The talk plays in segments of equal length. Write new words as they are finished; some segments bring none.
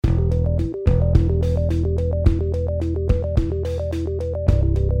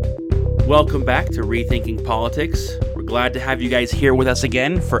Welcome back to Rethinking Politics. We're glad to have you guys here with us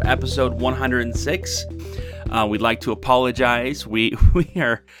again for episode 106. We'd like to apologize. We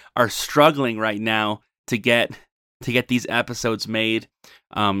are struggling right now to get these episodes made.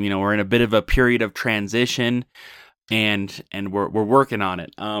 We're in a bit of a period of transition, and we're working on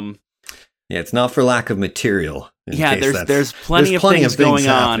it. It's not for lack of material. There's plenty of things going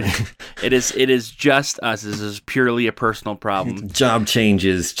on. It is just us. This is purely a personal problem. Job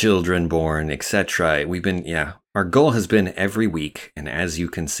changes, children born, etc. Our goal has been every week, and as you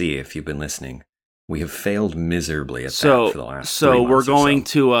can see if you've been listening, we have failed miserably at that for the last 3 months. So we're going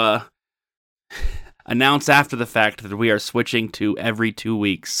to announce after the fact that we are switching to every 2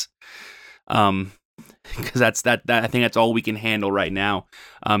 weeks. Because I think that's all we can handle right now.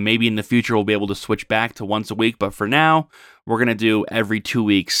 Maybe in the future we'll be able to switch back to once a week, but for now we're gonna do every 2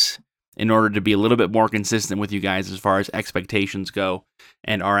 weeks in order to be a little bit more consistent with you guys as far as expectations go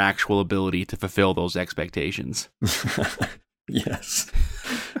and our actual ability to fulfill those expectations. Yes.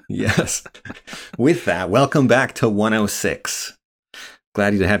 With that, welcome back to 106.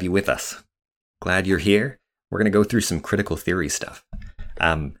 Glad to have you with us. Glad you're here. We're gonna go through some critical theory stuff.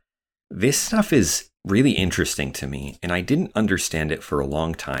 This stuff is really interesting to me, and I didn't understand it for a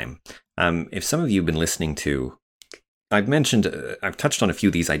long time. If some of you have been listening to, I've touched on a few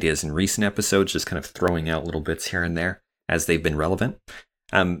of these ideas in recent episodes, just kind of throwing out little bits here and there as they've been relevant.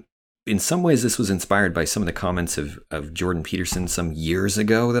 In some ways, this was inspired by some of the comments of Jordan Peterson some years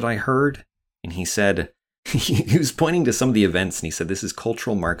ago that I heard, and he said, he was pointing to some of the events, and he said, this is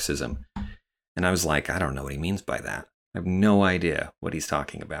cultural Marxism. And I was like, I don't know what he means by that. I have no idea what he's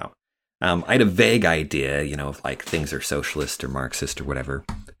talking about. I had a vague idea, of like things are socialist or Marxist or whatever.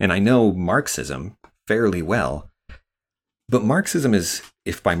 And I know Marxism fairly well. But Marxism is,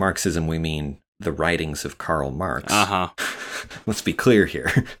 if by Marxism we mean the writings of Karl Marx. Let's be clear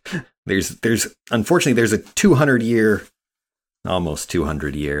here. There's unfortunately, there's a almost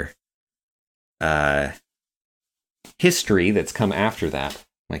 200 year history that's come after that.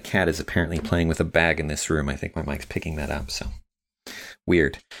 My cat is apparently playing with a bag in this room. I think my mic's picking that up, so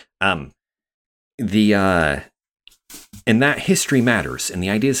weird. And that history matters, and the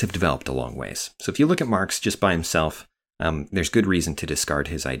ideas have developed a long ways. So if you look at Marx just by himself, there's good reason to discard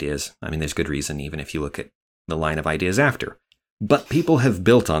his ideas. I mean, there's good reason even if you look at the line of ideas after. But people have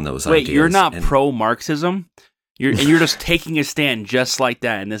built on those ideas. Wait, you're not pro-Marxism? You're just taking a stand just like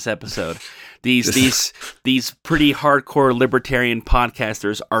that in this episode. These pretty hardcore libertarian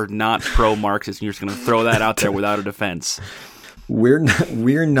podcasters are not pro-Marxist, and you're just going to throw that out there without a defense.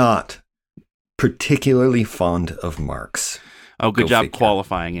 We're not particularly fond of Marx. Oh, good job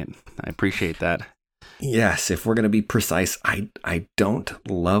qualifying it. I appreciate that. Yes, if we're going to be precise, I don't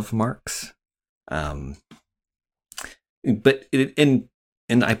love Marx. But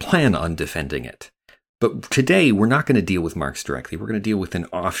I plan on defending it. But today we're not going to deal with Marx directly. We're going to deal with an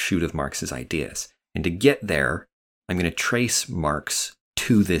offshoot of Marx's ideas. And to get there, I'm going to trace Marx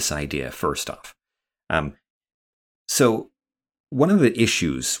to this idea first off. So one of the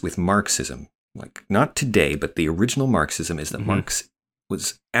issues with Marxism, like not today, but the original Marxism, is that Marx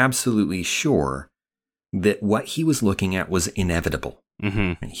was absolutely sure that what he was looking at was inevitable.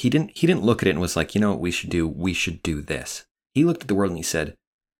 He didn't look at it and was like, you know what we should do? We should do this. He looked at the world and he said,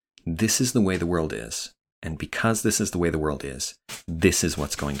 this is the way the world is. And because this is the way the world is, this is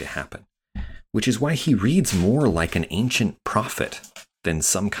what's going to happen. Which is why he reads more like an ancient prophet than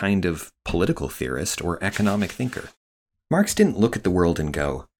some kind of political theorist or economic thinker. Marx didn't look at the world and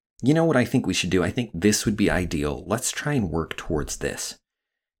go, you know what I think we should do? I think this would be ideal. Let's try and work towards this.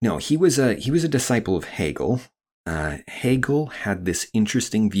 No, he was a disciple of Hegel. Hegel had this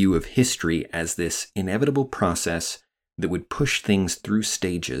interesting view of history as this inevitable process that would push things through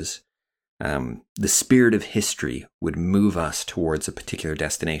stages. The spirit of history would move us towards a particular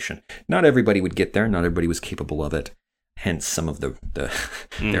destination. Not everybody would get there. Not everybody was capable of it. Hence some of their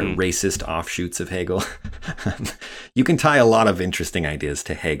racist offshoots of Hegel. You can tie a lot of interesting ideas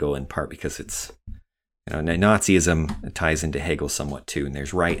to Hegel, in part because it's, Nazism ties into Hegel somewhat too, and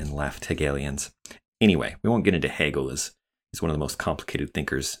there's right and left Hegelians. Anyway, we won't get into Hegel as he's one of the most complicated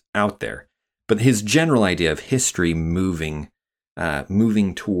thinkers out there. But his general idea of history moving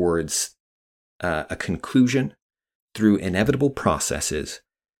towards a conclusion through inevitable processes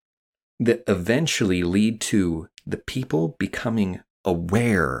that eventually lead to the people becoming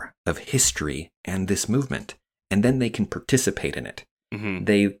aware of history and this movement, and then they can participate in it.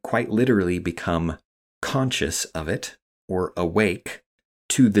 They quite literally become conscious of it or awake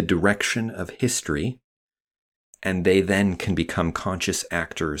to the direction of history, and they then can become conscious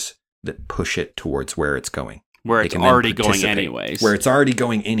actors that push it towards where it's going. where they it's can then already going participate, anyways. where it's already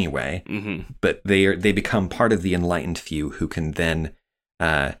going anyway, Mm-hmm. but they become part of the enlightened few who can then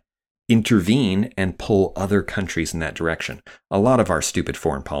intervene and pull other countries in that direction. A lot of our stupid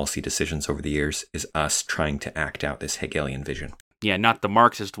foreign policy decisions over the years is us trying to act out this Hegelian vision. Yeah, not the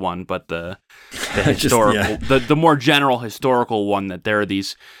Marxist one, but the historical, the more general historical one, that there are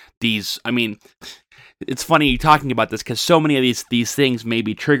these. I mean, it's funny you talking about this because so many of these things may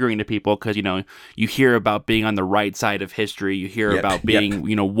be triggering to people because, you know, you hear about being on the right side of history, you hear about being,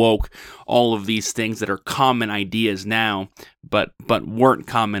 you know, woke, all of these things that are common ideas now, but weren't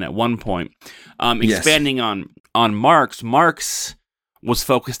common at one point. Expanding on Marx was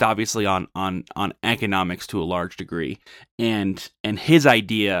focused obviously on economics to a large degree, and his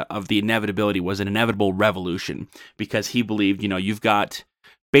idea of the inevitability was an inevitable revolution because he believed, you know, you've got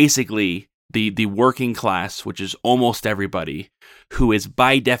basically the working class, which is almost everybody, who is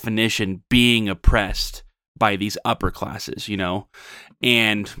by definition being oppressed by these upper classes, you know,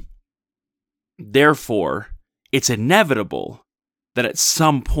 and therefore it's inevitable that at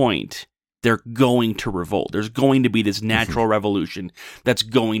some point they're going to revolt. There's going to be this natural revolution that's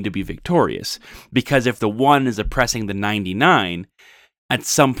going to be victorious, because if the one is oppressing the 99, at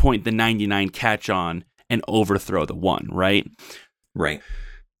some point the 99 catch on and overthrow the one, right? Right.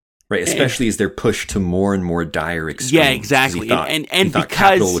 Right, especially as they're pushed to more and more dire extremes. Yeah, exactly. He thought because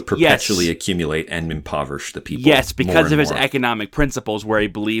capital would perpetually accumulate and impoverish the people. Yes, because of his more. economic principles, where he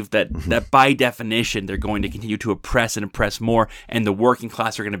believed that by definition they're going to continue to oppress and oppress more, and the working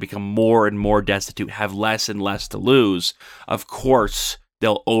class are going to become more and more destitute, have less and less to lose. Of course,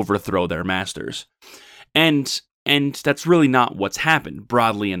 they'll overthrow their masters. And that's really not what's happened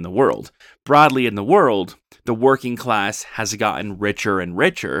broadly in the world. Broadly in the world, the working class has gotten richer and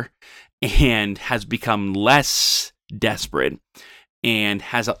richer and has become less desperate and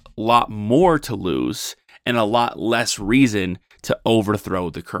has a lot more to lose and a lot less reason to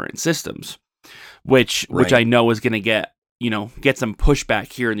overthrow the current systems, which I know is going to get some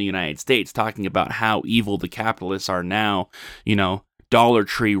pushback here in the United States, talking about how evil the capitalists are now. You know, Dollar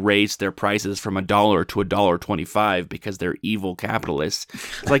Tree raised their prices from $1 to $1.25 because they're evil capitalists.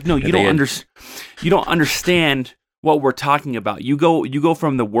 It's like, no, you don't understand what we're talking about. You go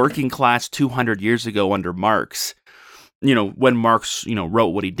from the working class 200 years ago under Marx, you know, when Marx, you know, wrote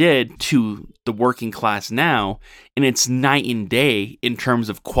what he did, to the working class now, and it's night and day in terms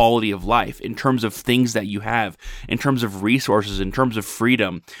of quality of life, in terms of things that you have, in terms of resources, in terms of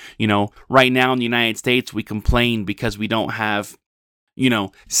freedom. You know, right now in the United States, we complain because we don't have, you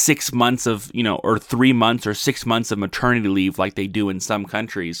know, 6 months of, you know, or 3 months or 6 months of maternity leave like they do in some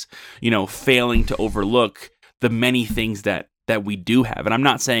countries, you know, failing to overlook the many things that we do have. And I'm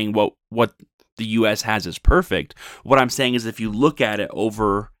not saying what the U.S. has is perfect. What I'm saying is, if you look at it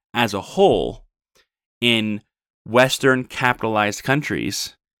over as a whole, in Western capitalized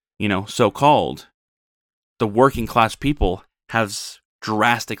countries, you know, so-called, the working class people have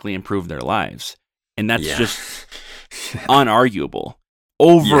drastically improved their lives. And that's just unarguable.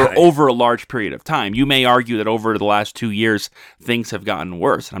 Over a large period of time. You may argue that over the last 2 years, things have gotten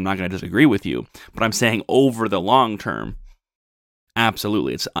worse, and I'm not going to disagree with you, but I'm saying over the long term,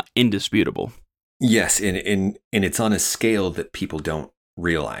 absolutely, it's indisputable. Yes, and it's on a scale that people don't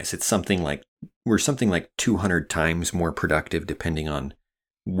realize. It's we're something like 200 times more productive, depending on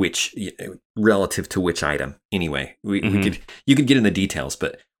relative to which item. Anyway, you could get in the details,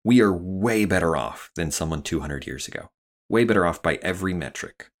 but we are way better off than someone 200 years ago. Way better off by every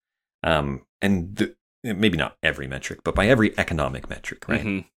metric. Maybe not every metric, but by every economic metric, right?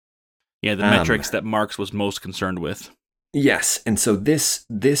 Mm-hmm. Yeah, the metrics that Marx was most concerned with. Yes, and so this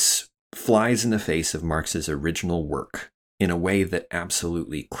flies in the face of Marx's original work in a way that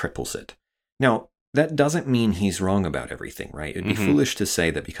absolutely cripples it. Now, that doesn't mean he's wrong about everything, right? It'd be foolish to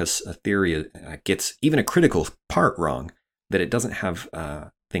say that because a theory gets even a critical part wrong, that it doesn't have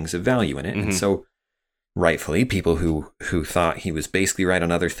things of value in it. And so rightfully, people who thought he was basically right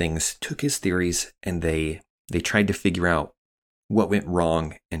on other things took his theories and they tried to figure out what went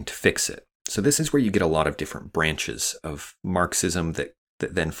wrong and to fix it. So this is where you get a lot of different branches of Marxism that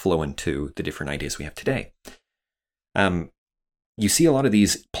then flow into the different ideas we have today. You see a lot of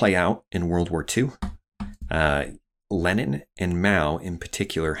these play out in World War II. Lenin and Mao in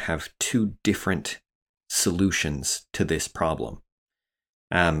particular have two different solutions to this problem.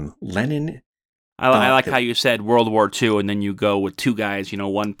 Lenin... I like how you said World War II, and then you go with two guys, you know,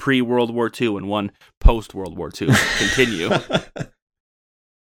 one pre-World War II and one post-World War II. Continue.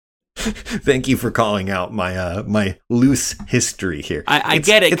 Thank you for calling out my my loose history here. I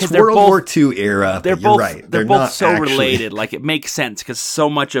get it, It's because World War II era. They're but you're both right. They're not both so actually related. Like, it makes sense because so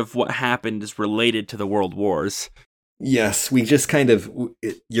much of what happened is related to the World Wars. Yes, we just kind of.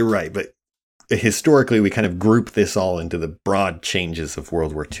 You're right, but historically, we kind of group this all into the broad changes of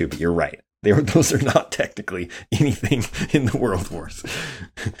World War II. But you're right; those are not technically anything in the World Wars.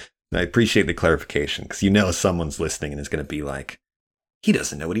 I appreciate the clarification, because someone's listening and is going to be like, he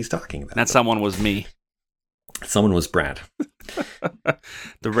doesn't know what he's talking about. That someone was me. Someone was Brad.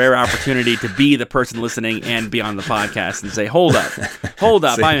 The rare opportunity to be the person listening and be on the podcast and say, hold up.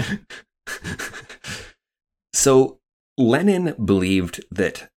 So Lenin believed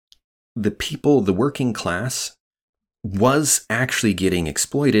that the people, the working class, was actually getting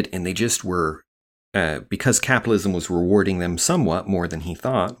exploited, and they just were, because capitalism was rewarding them somewhat more than he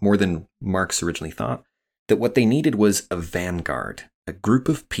thought, more than Marx originally thought, that what they needed was a vanguard, a group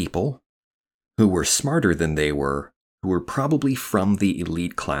of people who were smarter than they were, who were probably from the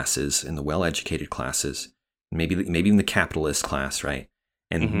elite classes and the well-educated classes, maybe even the capitalist class, right?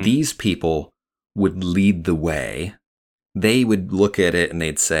 And these people would lead the way. They would look at it and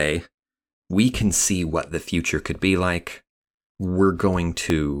they'd say, we can see what the future could be like. We're going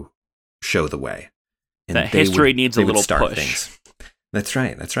to show the way. And that history needs a little push. Things. That's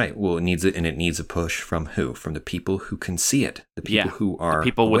right. Well, it needs a push from who? From the people who can see it. The people who are the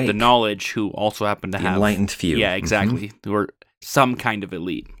people awake. with the knowledge who also happen to have enlightened few. Yeah, exactly. Who are some kind of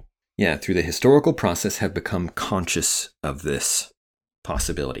elite. Yeah, through the historical process have become conscious of this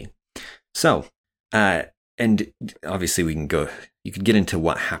possibility. So, and obviously you could get into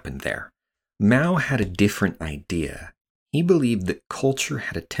what happened there. Mao had a different idea. He believed that culture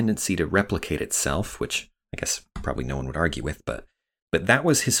had a tendency to replicate itself, which I guess probably no one would argue with, but that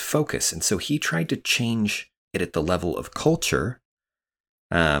was his focus. And so he tried to change it at the level of culture,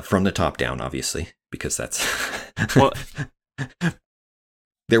 from the top down, obviously, because that's... Well,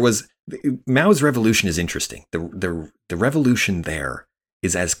 Mao's revolution is interesting. The revolution there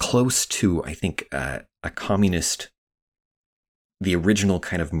is as close to, I think, a communist, the original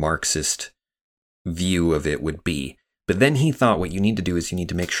kind of Marxist view of it would be. But then he thought what you need to do is you need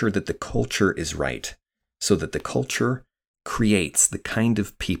to make sure that the culture is right, so that the culture creates the kind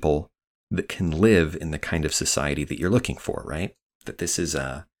of people that can live in the kind of society that you're looking for, right? That this is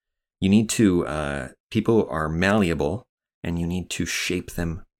you need to, people are malleable and you need to shape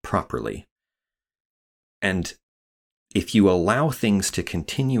them properly. And if you allow things to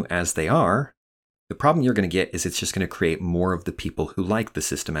continue as they are, the problem you're going to get is it's just going to create more of the people who like the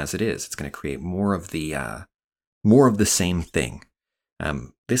system as it is. It's going to create more of the same thing.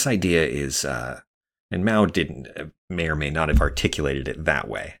 This idea is, and Mao may or may not have articulated it that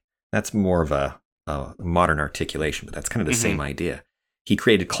way. That's more of a modern articulation, but that's kind of the same idea. He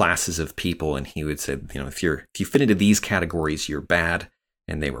created classes of people, and he would say, if you fit into these categories, you're bad.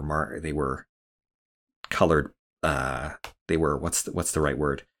 And they were colored. They were what's the right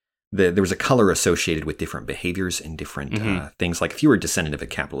word? There was a color associated with different behaviors and different things. Like if you were a descendant of a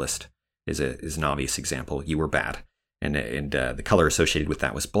capitalist, is an obvious example. You were bad. And the color associated with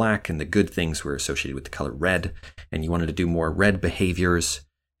that was black, and the good things were associated with the color red. And you wanted to do more red behaviors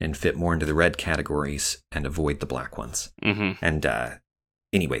and fit more into the red categories and avoid the black ones. And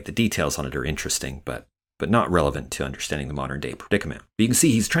anyway, the details on it are interesting, but not relevant to understanding the modern day predicament. But you can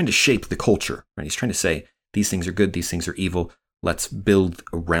see he's trying to shape the culture, right? He's trying to say these things are good, these things are evil. Let's build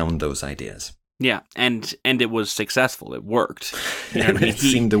around those ideas. Yeah, and it was successful. It worked. You know what I mean? It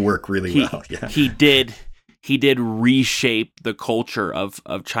seemed to work really well. Yeah, he did reshape the culture of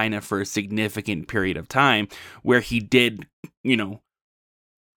China for a significant period of time, where he did,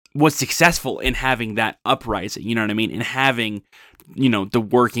 was successful in having that uprising, you know what I mean? In having, the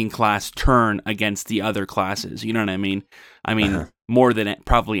working class turn against the other classes, you know what I mean? More than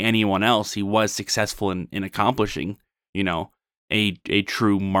probably anyone else, he was successful in accomplishing, a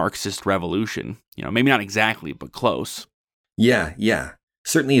true Marxist revolution. Maybe not exactly, but close. Yeah.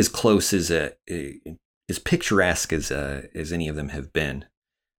 Certainly as close as as picturesque as any of them have been.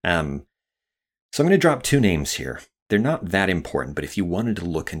 So I'm going to drop two names here. They're not that important, but if you wanted to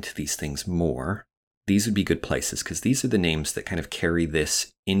look into these things more, these would be good places, because these are the names that kind of carry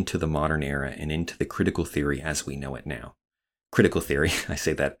this into the modern era and into the critical theory as we know it now. Critical theory, I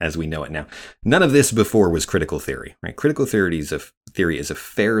say that as we know it now. None of this before was critical theory, right? Critical theory is a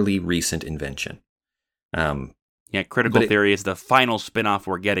fairly recent invention. Critical theory is the final spin-off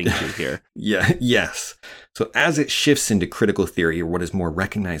we're getting to here. Yes. So as it shifts into critical theory, or what is more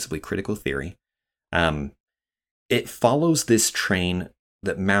recognizably critical theory, it follows this train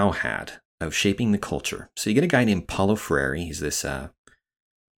that Mao had of shaping the culture. So you get a guy named Paulo Freire. He's this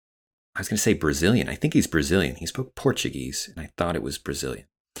I was going to say Brazilian. I think he's Brazilian. He spoke Portuguese, and I thought it was Brazilian.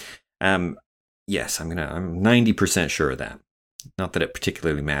 Yes, I'm 90% sure of that. Not that it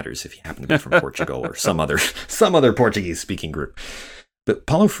particularly matters if you happen to be from Portugal or some other Portuguese-speaking group. But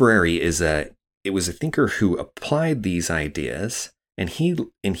Paulo Freire was a thinker who applied these ideas, and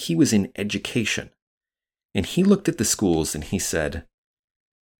he was in education. And he looked at the schools and he said,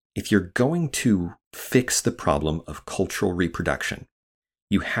 if you're going to fix the problem of cultural reproduction,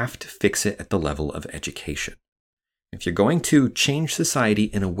 you have to fix it at the level of education. If you're going to change society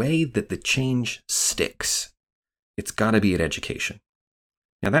in a way that the change sticks, it's got to be at education.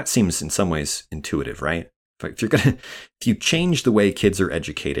 Now that seems in some ways intuitive, right? If you change the way kids are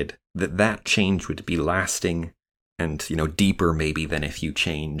educated, that change would be lasting and, deeper maybe than if you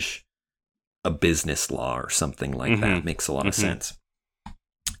change a business law or something like that. It makes a lot of sense.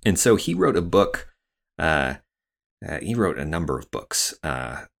 And so he wrote a book. He wrote a number of books.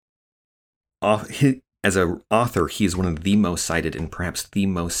 As an author, he is one of the most cited and perhaps the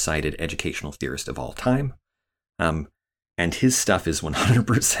most cited educational theorist of all time. And his stuff is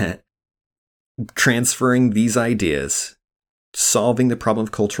 100% transferring these ideas, solving the problem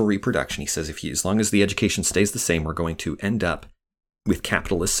of cultural reproduction. He says, as long as the education stays the same, we're going to end up with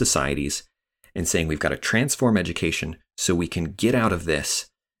capitalist societies, and saying we've got to transform education so we can get out of this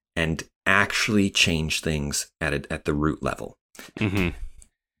and actually change things at the root level.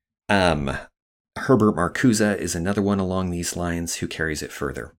 Herbert Marcuse is another one along these lines who carries it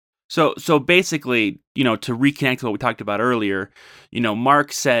further. So basically, to reconnect to what we talked about earlier,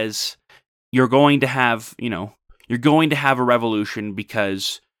 Marx says you're going to have a revolution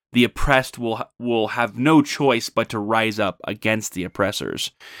because the oppressed will have no choice but to rise up against the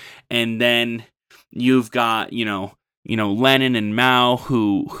oppressors. And then you've got, Lenin and Mao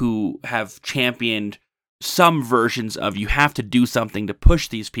who have championed some versions of you have to do something to push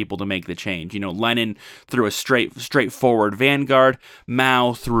these people to make the change. Lenin through a straightforward vanguard,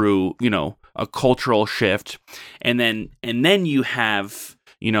 Mao through, a cultural shift. And then you have,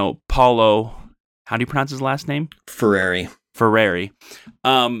 Paulo, how do you pronounce his last name? Freire,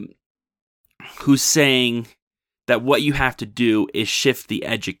 who's saying that what you have to do is shift the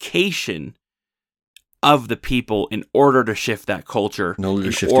education of the people in order to shift that culture, in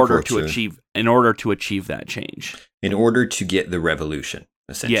order to achieve that change, in order to get the revolution,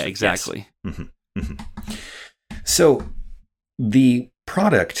 essentially. Yeah, exactly. Yes. So the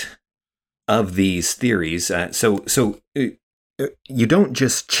product of these theories, you don't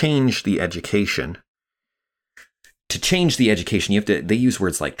just change the education. To change the education, they use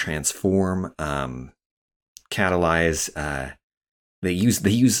words like transform, catalyze.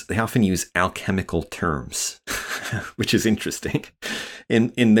 They often use alchemical terms, which is interesting.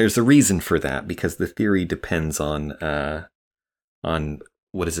 And there's a reason for that, because the theory depends on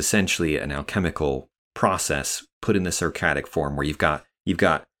what is essentially an alchemical process put in the Socratic form, where you've got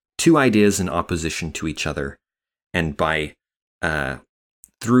two ideas in opposition to each other, and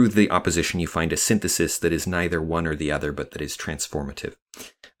through the opposition, you find a synthesis that is neither one or the other, but that is transformative.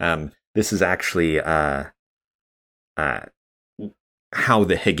 This is actually how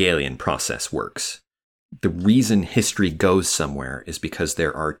the Hegelian process works. The reason history goes somewhere is because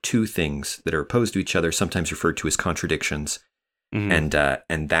there are two things that are opposed to each other, sometimes referred to as contradictions, and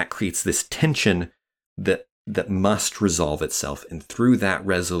that creates this tension that must resolve itself. And through that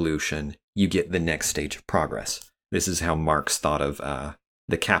resolution, you get the next stage of progress. This is how Marx thought of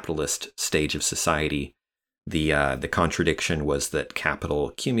the capitalist stage of society. The contradiction was that capital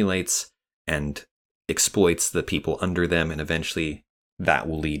accumulates and exploits the people under them, and eventually that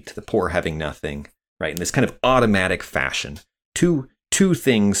will lead to the poor having nothing, right? In this kind of automatic fashion, two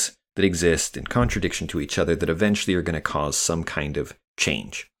things that exist in contradiction to each other that eventually are going to cause some kind of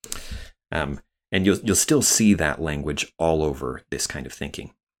change. And you'll still see that language all over this kind of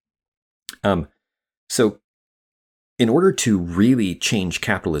thinking. So in order to really change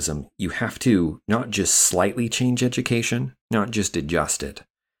capitalism, you have to not just slightly change education, not just adjust it,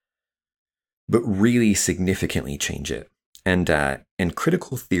 but really significantly change it. And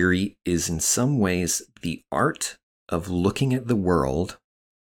critical theory is in some ways the art of looking at the world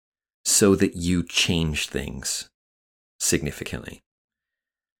so that you change things significantly.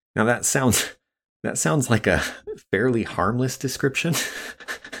 Now that sounds like a fairly harmless description.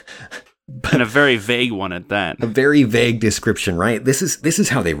 And a very vague one at that. A very vague description, right? This is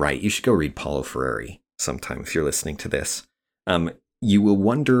how they write. You should go read Paulo Freire sometime if you're listening to this. You will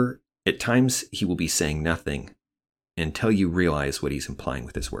wonder, at times he will be saying nothing until you realize what he's implying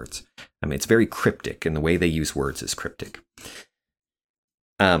with his words. It's very cryptic, and the way they use words is cryptic.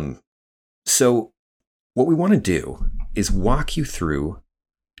 So what we want to do is walk you through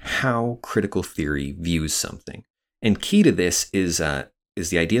how critical theory views something. And key to this is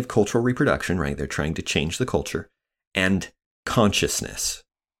the idea of cultural reproduction, right? They're trying to change the culture, and consciousness.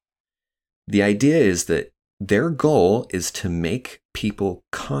 The idea is that their goal is to make people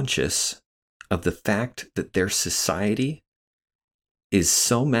conscious of the fact that their society is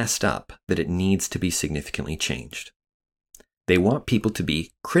so messed up that it needs to be significantly changed. They want people to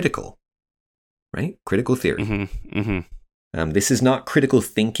be critical, right? Critical theory. Mm-hmm. Mm-hmm. This is not critical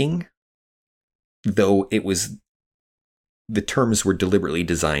thinking, though the terms were deliberately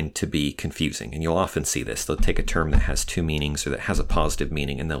designed to be confusing. And you'll often see this. They'll take a term that has two meanings or that has a positive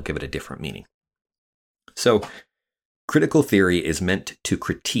meaning, and they'll give it a different meaning. So critical theory is meant to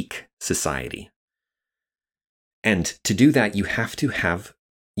critique society. And to do that, you have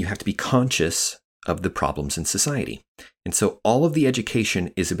to be conscious of the problems in society. And so all of the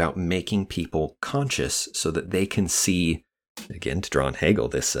education is about making people conscious so that they can see, again, to draw on Hegel,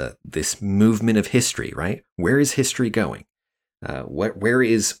 this movement of history, right? Where is history going? Where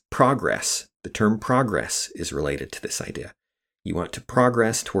is progress? The term progress is related to this idea. You want to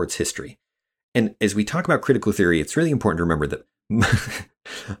progress towards history. And as we talk about critical theory, it's really important to remember that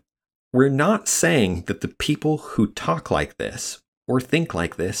we're not saying that the people who talk like this or think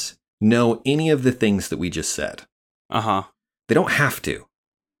like this know any of the things that we just said. Uh-huh. They don't have to.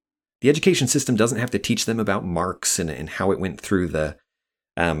 The education system doesn't have to teach them about Marx and how it went through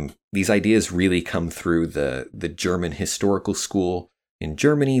these ideas really come through the German historical school in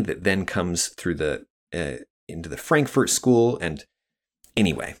Germany that then comes through into the Frankfurt school. And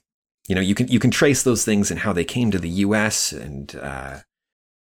anyway, you can trace those things and how they came to the US, and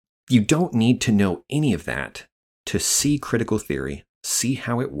you don't need to know any of that to see critical theory, see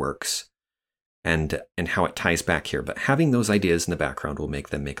how it works, and how it ties back here. But having those ideas in the background will make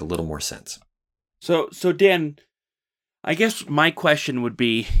them make a little more sense. So Dan, I guess my question would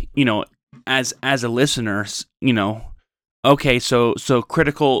be, as a listener, okay, so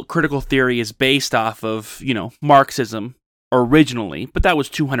critical theory is based off of, Marxism originally, but that was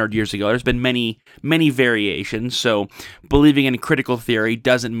 200 years ago. There's been many variations. So believing in critical theory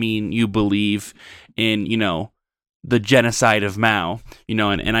doesn't mean you believe in, the genocide of Mao,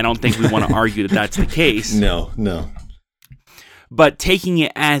 and I don't think we want to argue that that's the case. No. But taking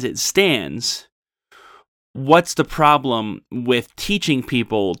it as it stands, what's the problem with teaching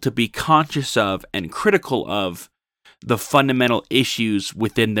people to be conscious of and critical of the fundamental issues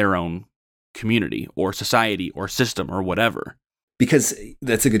within their own community or society or system or whatever? Because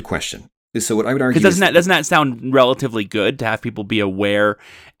that's a good question. So what I would argue is doesn't that sound relatively good to have people be aware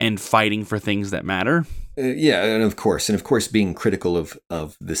and fighting for things that matter? Yeah, and of course, being critical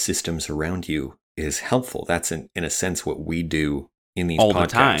of the systems around you is helpful. That's in a sense what we do in these all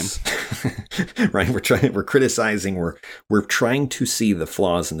podcasts. The time, right? We're criticizing. We're trying to see the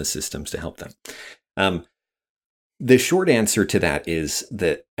flaws in the systems to help them. The short answer to that is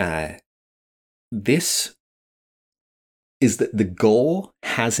that this is that the goal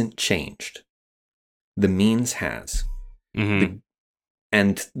hasn't changed. The means has. Mm-hmm.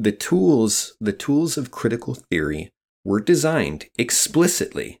 And the tools of critical theory were designed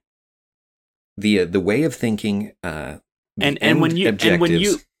explicitly. The way of thinking, when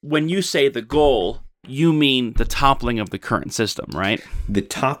you say the goal, you mean the toppling of the current system, right? The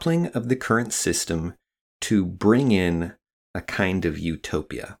toppling of the current system to bring in a kind of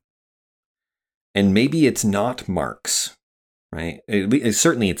utopia. And maybe it's not Marx, right?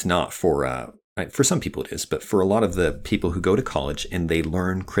 Certainly it's not for some people it is, but for a lot of the people who go to college and they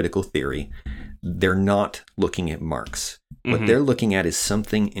learn critical theory, they're not looking at Marx. Mm-hmm. What they're looking at is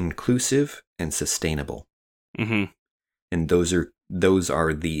something inclusive and sustainable. Mm-hmm. And those are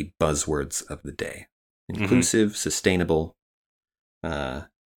the buzzwords of the day. Inclusive, mm-hmm. sustainable,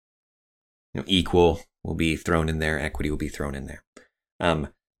 equal will be thrown in there, equity will be thrown in there.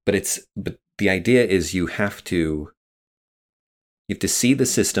 But the idea is you have to see the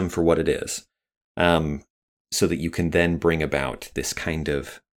system for what it is, so that you can then bring about this kind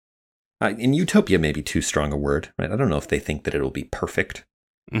of, and utopia may be too strong a word, right? I don't know if they think that it'll be perfect.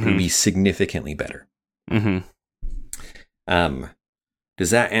 Mm-hmm. It'll be significantly better. Mm-hmm. Does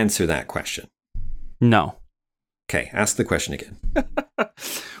that answer that question? No. Okay, ask the question again.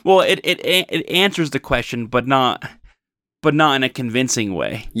 Well, it answers the question, but not in a convincing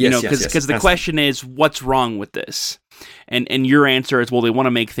way. Yes, because the question is, what's wrong with this? And your answer is, well, they want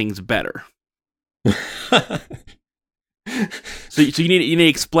to make things better. So you need to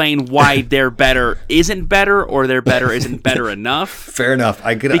explain why their better isn't better, or their better isn't better enough. Fair enough.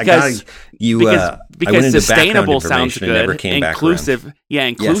 Because sustainable sounds good. Inclusive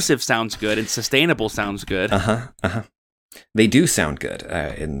sounds good, and sustainable sounds good. They do sound good,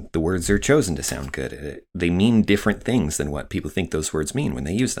 and the words are chosen to sound good. They mean different things than what people think those words mean when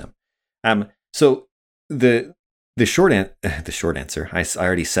they use them. So the short answer. I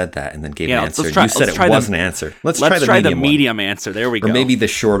already said that and then gave an answer. You said it was an answer. Let's try the medium answer. There we go. Or maybe the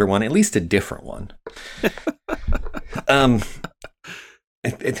shorter one, at least a different one.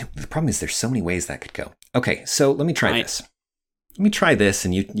 The problem is there's so many ways that could go. Okay, so let me try this. Let me try this,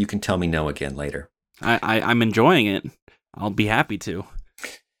 and you can tell me no again later. I'm enjoying it. I'll be happy to.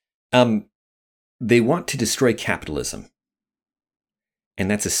 They want to destroy capitalism. And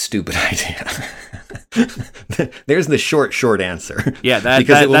that's a stupid idea. There's the short answer. Yeah,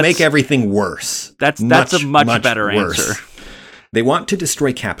 because it will make everything worse. That's a much better worse. Answer. They want to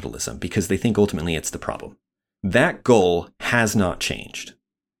destroy capitalism because they think ultimately it's the problem. That goal has not changed.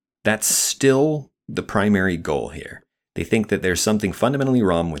 That's still the primary goal here. They think that there's something fundamentally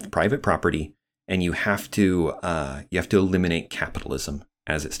wrong with private property, and you have to eliminate capitalism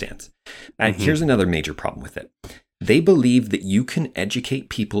as it stands. And here's another major problem with it. They believe that you can educate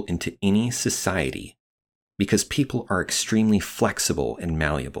people into any society because people are extremely flexible and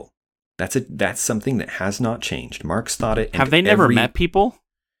malleable. That's something that has not changed. Marx thought it. Have they never met people?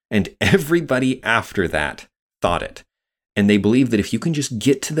 And everybody after that thought it. And they believe that if you can just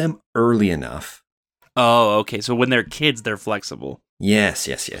get to them early enough. Oh, okay. So when they're kids, they're flexible. Yes.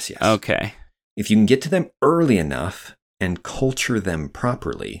 Okay. If you can get to them early enough and culture them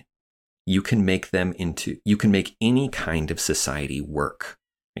properly, you can make any kind of society work.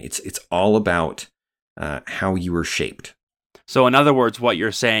 It's all about how you were shaped. So in other words, what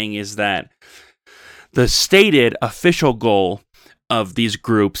you're saying is that the stated official goal of these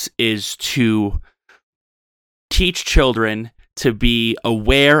groups is to teach children to be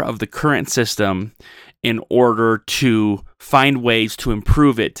aware of the current system in order to find ways to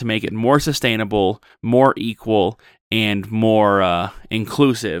improve it, to make it more sustainable, more equal, and more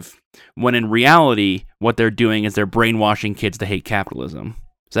inclusive. When in reality, what they're doing is they're brainwashing kids to hate capitalism.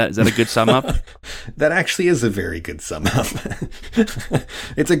 Is that a good sum up? That actually is a very good sum up.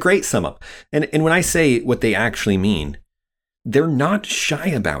 It's a great sum up. And when I say what they actually mean, they're not shy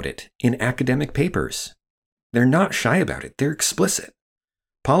about it in academic papers. They're not shy about it. They're explicit.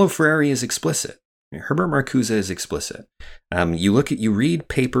 Paulo Freire is explicit. Herbert Marcuse is explicit. You read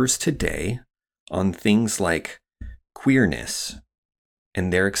papers today on things like queerness,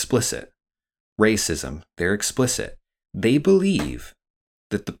 and they're explicit. Racism, they're explicit. They believe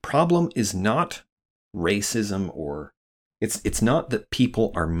that the problem is not racism or it's not that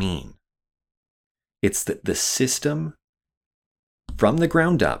people are mean. It's that the system from the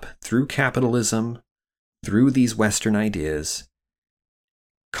ground up, through capitalism, through these Western ideas,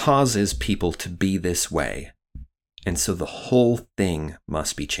 causes people to be this way. And so the whole thing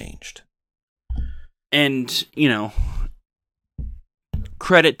must be changed. And,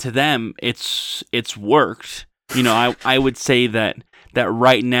 credit to them, it's worked. I would say that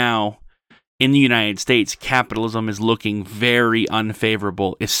right now in the United States, capitalism is looking very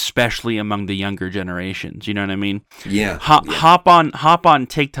unfavorable, especially among the younger generations. You know what I mean? Yeah. Hop on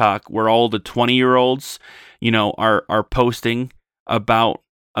TikTok where all the 20-year-olds, are posting about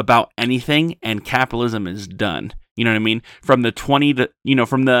anything, and capitalism is done. You know what I mean? From the 20 to,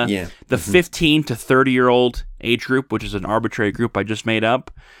 from the 15 to 30-year-old age group, which is an arbitrary group I just made up,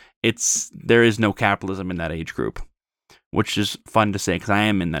 there is no capitalism in that age group, which is fun to say because I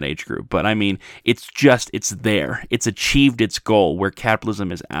am in that age group. But I mean, it's there. It's achieved its goal where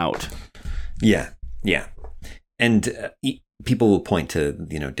capitalism is out. Yeah. And people will point to,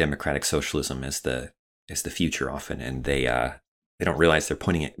 democratic socialism as the future often, and they don't realize they're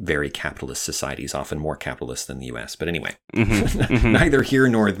pointing at very capitalist societies, often more capitalist than the U.S. But anyway, neither here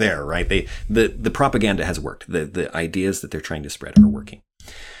nor there, right? The propaganda has worked. The ideas that they're trying to spread are working.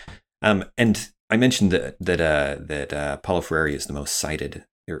 And I mentioned that Paulo Freire is the most cited,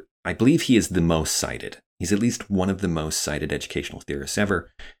 or I believe he is the most cited. He's at least one of the most cited educational theorists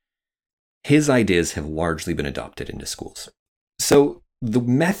ever. His ideas have largely been adopted into schools. So the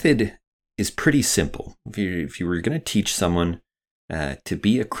method is pretty simple. If you were going to teach someone to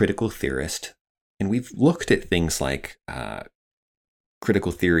be a critical theorist, and we've looked at things like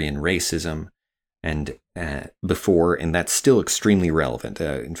critical theory and racism and before, and that's still extremely relevant.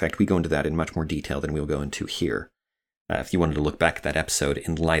 In fact, we go into that in much more detail than we'll go into here. If you wanted to look back at that episode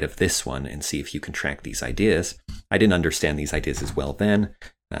in light of this one and see if you can track these ideas. I didn't understand these ideas as well then,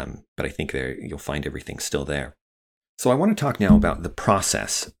 but I think you'll find everything still there. So I want to talk now about the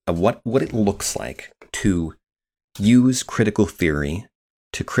process of what it looks like to use critical theory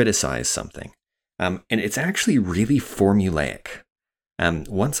to criticize something. And it's actually really formulaic.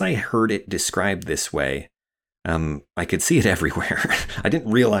 Once I heard it described this way, I could see it everywhere. I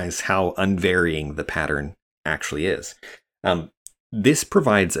didn't realize how unvarying the pattern actually is. This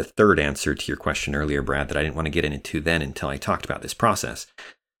provides a third answer to your question earlier, Brad, that I didn't want to get into then until I talked about this process.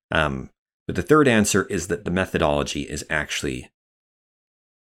 But the third answer is that the methodology is actually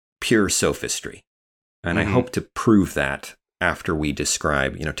pure sophistry. And I hope to prove that after we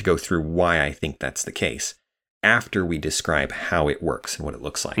describe, to go through why I think that's the case, after we describe how it works and what it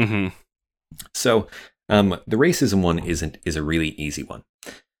looks like. So the racism one is a really easy one.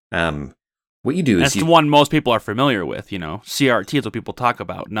 What you do is... That's the one most people are familiar with, CRT is what people talk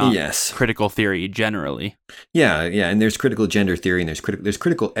about, not critical theory generally. Yeah, and there's critical gender theory, and there's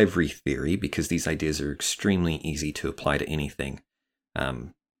critical every theory, because these ideas are extremely easy to apply to anything,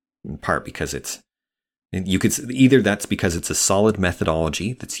 in part because that's because it's a solid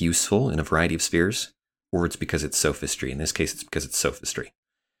methodology that's useful in a variety of spheres, or it's because it's sophistry. In this case, it's because it's sophistry.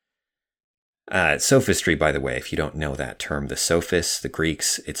 Sophistry, by the way, if you don't know that term, the sophists, the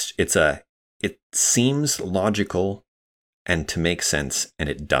Greeks, it seems logical and to make sense, and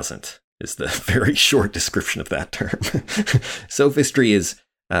it doesn't, is the very short description of that term. Sophistry is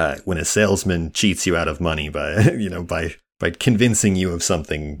when a salesman cheats you out of money by convincing you of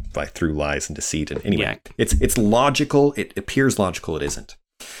something through lies and deceit. And anyway, it's logical. It appears logical. It isn't.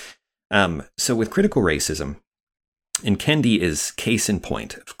 So with critical racism, and Kendi is case in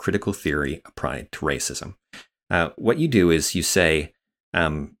point of critical theory applied to racism. What you do is you say,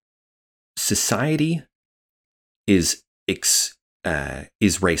 society is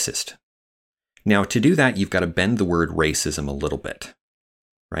racist. Now, to do that, you've got to bend the word racism a little bit,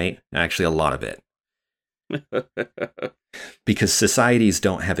 right? Actually, a lot of it. Because societies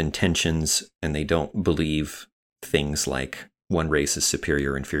don't have intentions, and they don't believe things like one race is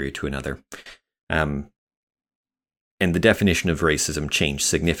superior or inferior to another. And the definition of racism changed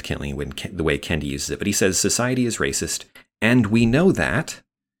significantly when the way Kendi uses it. But he says society is racist, and we know that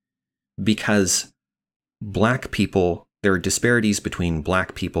because black people, there are disparities between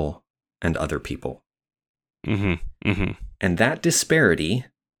black people and other people. And that disparity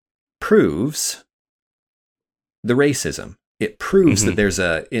proves the racism. It proves that there's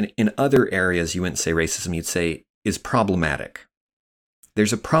in other areas you wouldn't say racism, you'd say is problematic.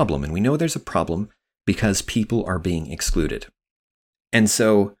 There's a problem, and we know there's a problem because people are being excluded. And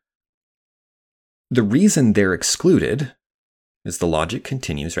so the reason they're excluded, as the logic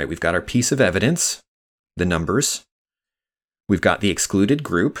continues, right? We've got our piece of evidence, the numbers. We've got the excluded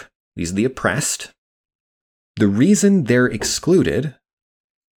group. These are the oppressed. The reason they're excluded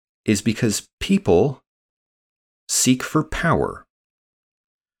is because people seek for power.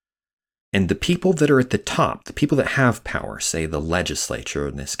 And the people that are at the top, the people that have power, say the legislature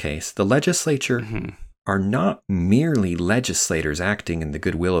in this case, the legislature are not merely legislators acting in the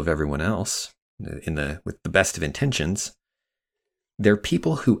goodwill of everyone else, with the best of intentions. They're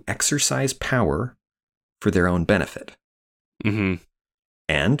people who exercise power for their own benefit.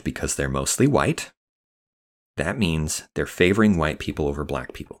 And because they're mostly white, that means they're favoring white people over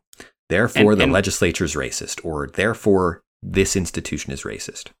black people. Therefore, the legislature is racist, or therefore, this institution is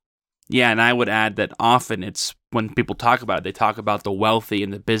racist. Yeah, and I would add that often it's when people talk about it, they talk about the wealthy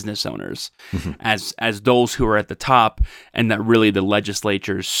and the business owners as those who are at the top, and that really the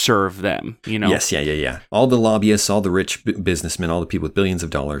legislatures serve them. Yes, yeah. All the lobbyists, all the rich businessmen, all the people with billions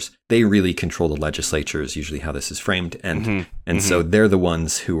of dollars, they really control the legislature. Is usually how this is framed, and so they're the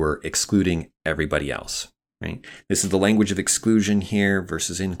ones who are excluding everybody else. Right? This is the language of exclusion here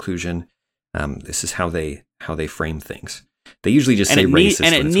versus inclusion. This is how they frame things. They usually just say racist,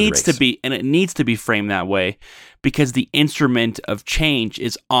 and it needs to be framed that way because the instrument of change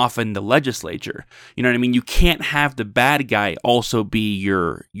is often the legislature. You know what I mean? You can't have the bad guy also be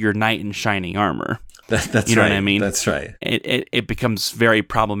your knight in shining armor. That's you know right. what I mean? That's right. It becomes very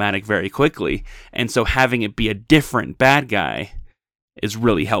problematic very quickly, and so having it be a different bad guy is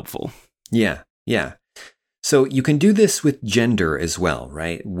really helpful. Yeah. So you can do this with gender as well,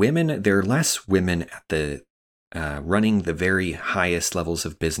 right? Women, there are less women at the running the very highest levels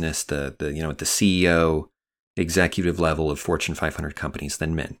of business, the CEO, executive level of Fortune 500 companies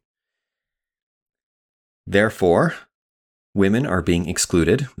than men. Therefore, women are being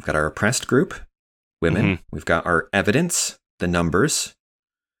excluded. We've got our oppressed group, women. We've got our evidence, the numbers,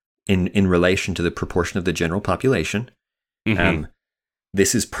 in relation to the proportion of the general population.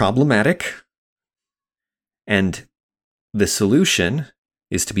 This is problematic. And the solution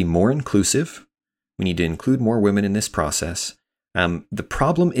is to be more inclusive. We need to include more women in this process. The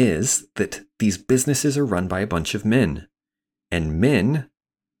problem is that these businesses are run by a bunch of men, and men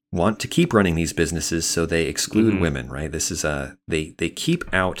want to keep running these businesses, so they exclude women. Right? This is they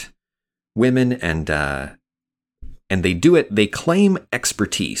keep out women and And they do it, they claim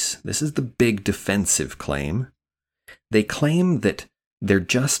expertise. This is the big defensive claim. They claim that they're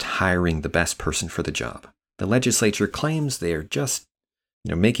just hiring the best person for the job. The legislature claims they're just,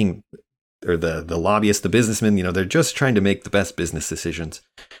 making, or the lobbyists, the businessmen, they're just trying to make the best business decisions.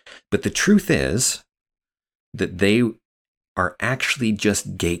 But the truth is that they are actually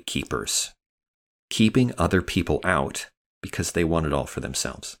just gatekeepers, keeping other people out because they want it all for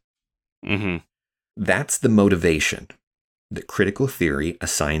themselves. Mm-hmm. That's the motivation that critical theory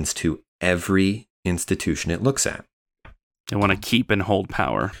assigns to every institution it looks at. They want to keep and hold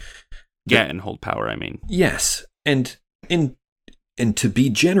power. And hold power, I mean. Yes. And to be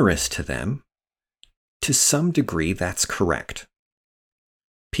generous to them, to some degree, that's correct.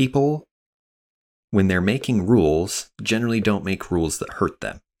 People, when they're making rules, generally don't make rules that hurt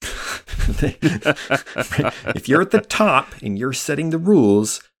them. If you're at the top and you're setting the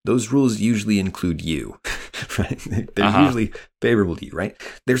rules, those rules usually include you, right? They're usually favorable to you, right?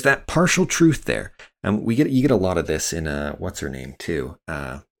 There's that partial truth there. You get a lot of this in what's her name too,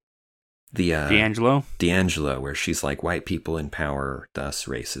 D'Angelo, where she's like, white people in power, thus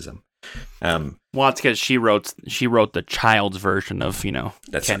racism. Well, it's because she wrote the child's version of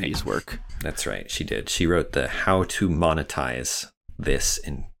Kennedy's work. That's right, she did. She wrote the how to monetize this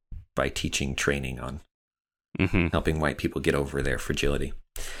by teaching training on helping white people get over their fragility.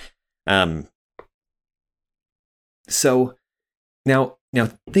 So now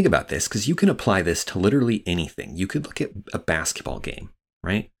think about this, because you can apply this to literally anything. You could look at a basketball game,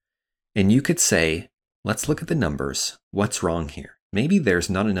 right? And you could say, let's look at the numbers. What's wrong here? Maybe there's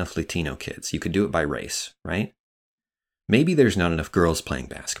not enough Latino kids. You could do it by race, right? Maybe there's not enough girls playing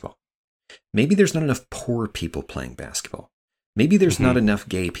basketball. Maybe there's not enough poor people playing basketball. Maybe there's not enough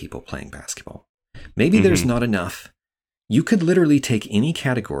gay people playing basketball. Maybe there's not enough. You could literally take any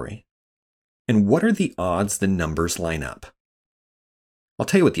category, and what are the odds the numbers line up? I'll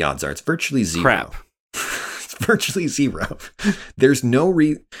tell you what the odds are. It's virtually zero. Crap. It's virtually zero. There's no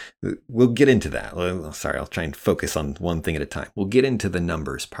we'll get into that. Sorry, I'll try and focus on one thing at a time. We'll get into the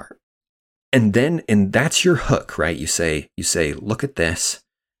numbers part. And that's your hook, right? You say, look at this.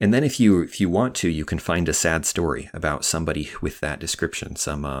 And then if you want to, you can find a sad story about somebody with that description,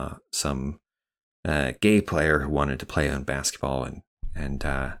 some gay player who wanted to play on basketball and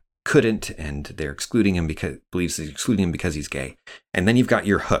couldn't, and they're excluding him believes they're excluding him because he's gay. And then you've got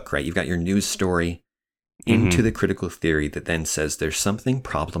your hook, right? You've got your news story into the critical theory that then says there's something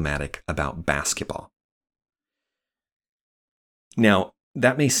problematic about basketball. Now,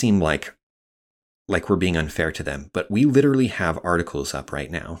 that may seem like we're being unfair to them, but we literally have articles up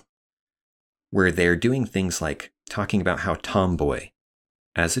right now where they're doing things like talking about how tomboy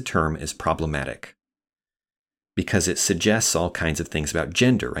as a term is problematic because it suggests all kinds of things about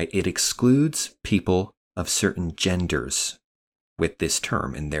gender, right? It excludes people of certain genders with this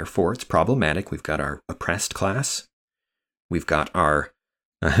term, and therefore it's problematic. We've got our oppressed class. We've got our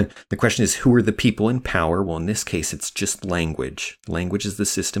the question is, who are the people in power? Well, in this case, it's just language. Language is the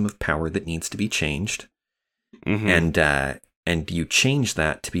system of power that needs to be changed. And you change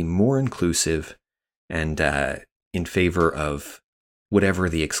that to be more inclusive and in favor of whatever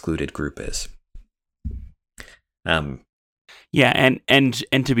the excluded group is. Yeah,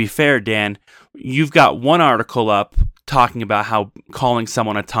 and to be fair, Dan, you've got one article up talking about how calling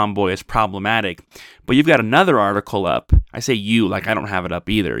someone a tomboy is problematic, but you've got another article up. I say you, like I don't have it up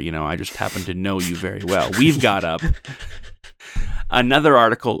either, I just happen to know you very well. We've got up another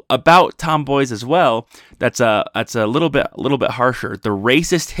article about tomboys as well. That's a little bit harsher. The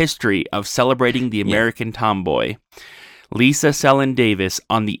racist history of celebrating the American tomboy. Lisa Sellen Davis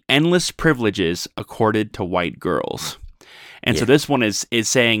on the endless privileges accorded to white girls. And so this one is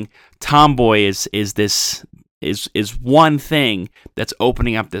saying tomboy is one thing that's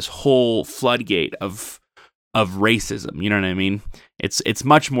opening up this whole floodgate of racism. You know what I mean? It's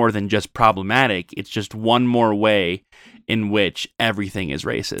much more than just problematic. It's just one more way in which everything is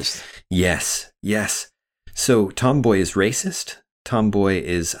racist. Yes. So tomboy is racist. Tomboy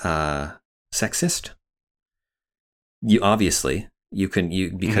is sexist.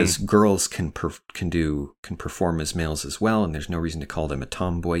 Because girls can perform as males as well, and there's no reason to call them a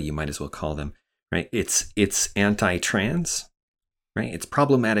tomboy. You might as well call them, right? It's anti-trans, right? It's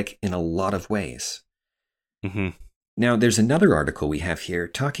problematic in a lot of ways. Now, there's another article we have here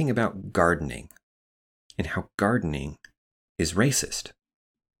talking about gardening and how gardening is racist.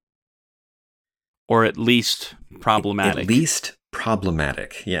 Or at least problematic. At least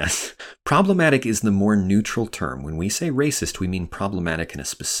problematic, yes. Problematic is the more neutral term. When we say racist, we mean problematic in a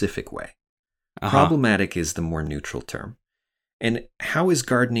specific way. Problematic is the more neutral term. And how is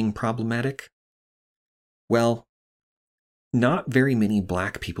gardening problematic? Well, not very many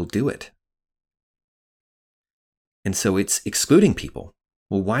black people do it. And so it's excluding people.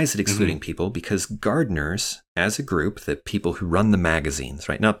 Well, why is it excluding people? Because gardeners, as a group, the people who run the magazines,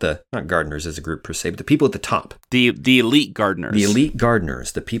 right? Not gardeners as a group per se, but the people at the top. The elite gardeners. The elite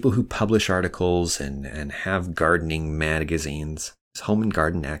gardeners, the people who publish articles and have gardening magazines. Is Home and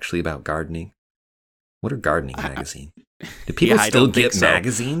Garden actually about gardening? What are gardening magazines? Do people still get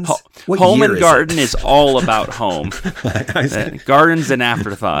magazines? Home and Garden is all about home. Garden's an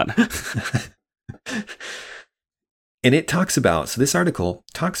afterthought. And it talks about, so this article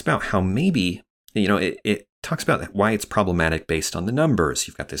talks about how maybe, it talks about why it's problematic based on the numbers.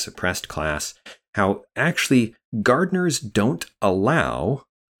 You've got this oppressed class, how actually gardeners don't allow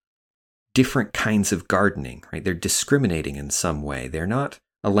different kinds of gardening, right? They're discriminating in some way. They're not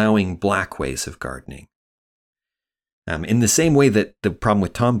allowing black ways of gardening. In the same way that the problem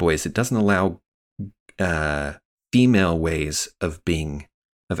with tomboys, it doesn't allow female ways of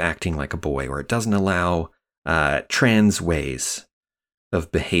acting like a boy, or it doesn't allow trans ways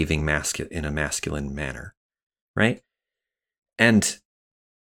of behaving in a masculine manner, right? And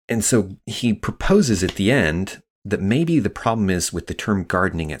so he proposes at the end that maybe the problem is with the term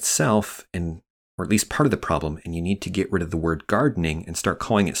gardening itself, or at least part of the problem, and you need to get rid of the word gardening and start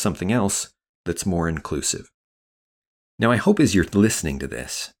calling it something else that's more inclusive. Now, I hope as you're listening to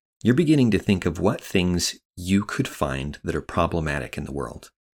this, you're beginning to think of what things you could find that are problematic in the world.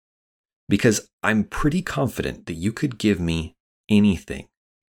 Because I'm pretty confident that you could give me anything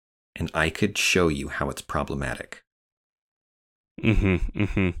and I could show you how it's problematic. Well,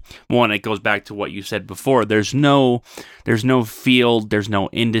 and it goes back to what you said before. There's no field, there's no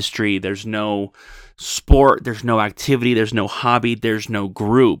industry, there's no sport, there's no activity, there's no hobby, there's no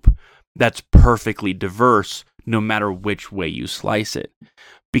group that's perfectly diverse, no matter which way you slice it.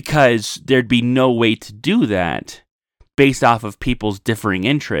 Because there'd be no way to do that based off of people's differing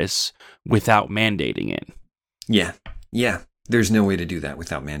interests without mandating it. Yeah. There's no way to do that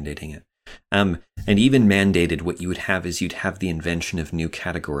without mandating it. And even mandated, what you would have is you'd have the invention of new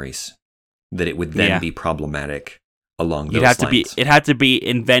categories that it would then be problematic along those lines. It had to be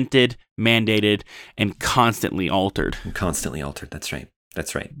invented, mandated, and constantly altered. That's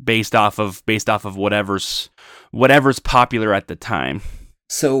right. Based off of whatever's popular at the time.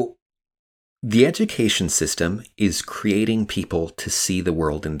 So the education system is creating people to see the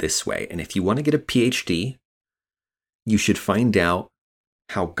world in this way. And if you want to get a PhD, you should find out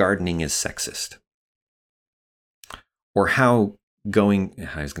how gardening is sexist. Or how going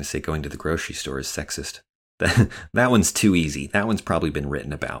to the grocery store is sexist. That one's too easy. That one's probably been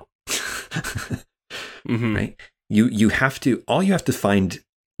written about. Right? You have to find,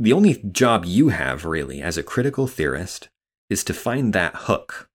 the only job you have really as a critical theorist is to find that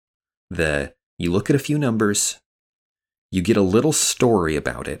hook. You look at a few numbers, you get a little story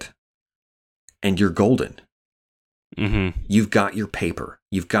about it, and you're golden. You've got your paper.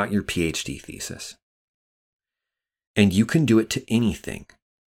 You've got your PhD thesis. And you can do it to anything.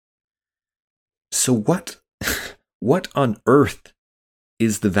 So what on earth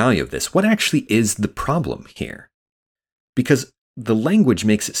is the value of this? What actually is the problem here? Because the language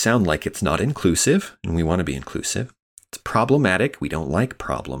makes it sound like it's not inclusive, and we want to be inclusive. It's problematic. We don't like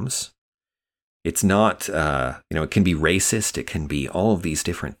problems. It's not, it can be racist. It can be all of these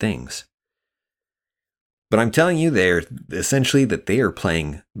different things. But I'm telling you, they're essentially that they are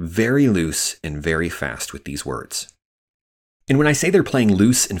playing very loose and very fast with these words. And when I say they're playing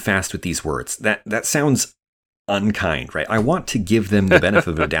loose and fast with these words, that sounds unkind, right? I want to give them the benefit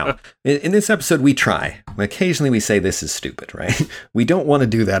of the doubt. In this episode, we try. Occasionally we say this is stupid, right? We don't want to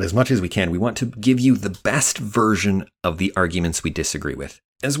do that as much as we can. We want to give you the best version of the arguments we disagree with,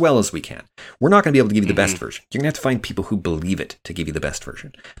 as well as we can. We're not going to be able to give you the best version. You're going to have to find people who believe it to give you the best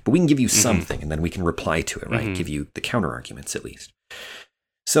version. But we can give you something, and then we can reply to it, right? Give you the counter arguments at least.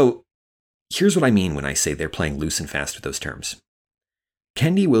 So here's what I mean when I say they're playing loose and fast with those terms.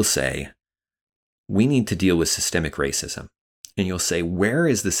 Kendi will say, we need to deal with systemic racism. And you'll say, where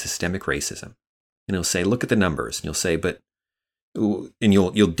is the systemic racism? And he'll say, look at the numbers. And you'll say, and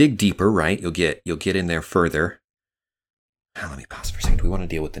you'll dig deeper, right? You'll get in there further. Let me pause for a second. We want to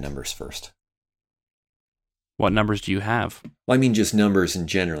deal with the numbers first. What numbers do you have? Well, I mean just numbers in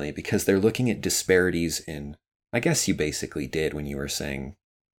generally, because they're looking at disparities in, I guess you basically did when you were saying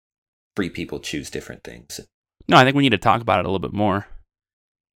free people choose different things. No, I think we need to talk about it a little bit more.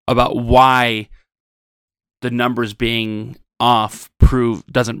 About why the numbers being off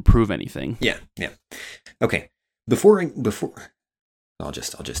doesn't prove anything. Yeah. Okay. Before I'll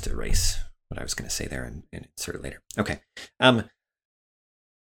just erase what I was going to say there and insert it later. Okay.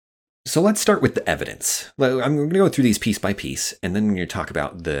 So let's start with the evidence. I'm going to go through these piece by piece, and then we're going to talk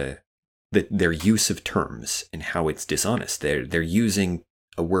about their use of terms and how it's dishonest. They're using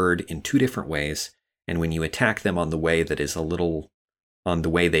a word in two different ways, and when you attack them on the way that is on the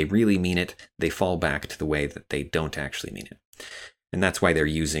way they really mean it, they fall back to the way that they don't actually mean it. And that's why they're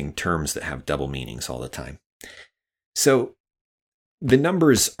using terms that have double meanings all the time. So the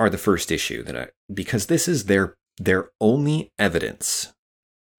numbers are the first issue because this is their only evidence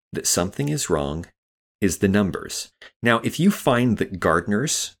that something is wrong is the numbers. Now, if you find that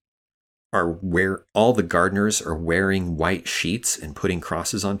all the gardeners are wearing white sheets and putting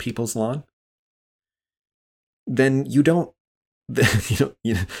crosses on people's lawn, then the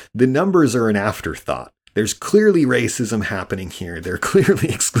numbers are an afterthought. There's clearly racism happening here. They're clearly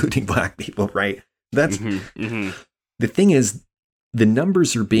excluding black people, right? That's the thing is, the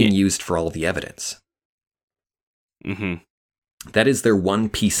numbers are being used for all the evidence. That is their one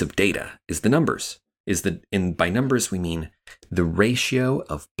piece of data, is the numbers. And by numbers, we mean the ratio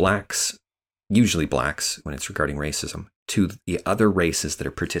of blacks, usually blacks when it's regarding racism, to the other races that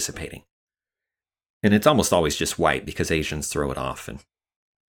are participating. And it's almost always just white because Asians throw it off.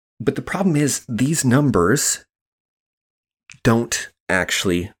 But the problem is these numbers don't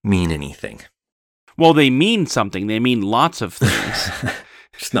actually mean anything. Well, they mean something. They mean lots of things.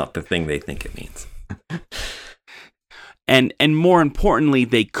 It's not the thing they think it means. And more importantly,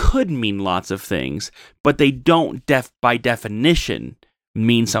 they could mean lots of things, but they don't, by definition,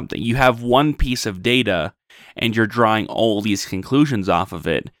 mean something. You have one piece of data, and you're drawing all these conclusions off of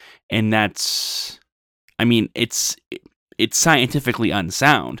it, and it's scientifically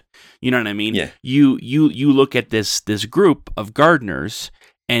unsound. You know what I mean? Yeah. You look at this group of gardeners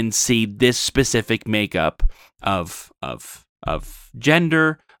and see this specific makeup of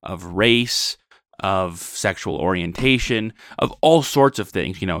gender, of race, of sexual orientation, of all sorts of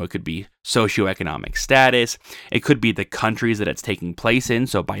things. You know, it could be socioeconomic status. It could be the countries that it's taking place in,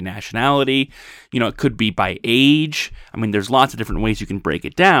 so by nationality. You know, it could be by age. I mean, there's lots of different ways you can break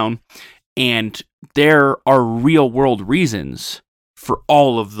it down. And there are real world reasons for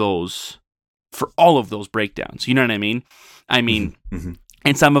all of those breakdowns. You know what I mean?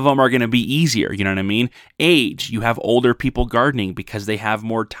 And some of them are going to be easier. You know what I mean? Age. You have older people gardening because they have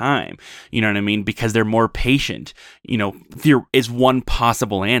more time. You know what I mean? Because they're more patient. You know, there is one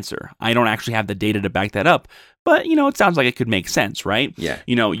possible answer. I don't actually have the data to back that up, but, you know, it sounds like it could make sense, right? Yeah.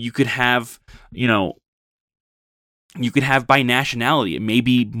 You know, you could have by nationality. It may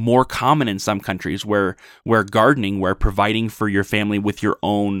be more common in some countries where gardening, where providing for your family with your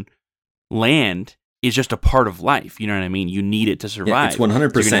own land is just a part of life. You know what I mean? You need it to survive. Yeah, it's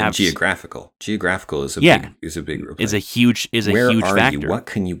 100% geographical. Geographical is a big is a huge Where huge are factor. You? What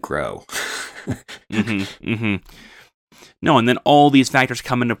can you grow? No, and then all these factors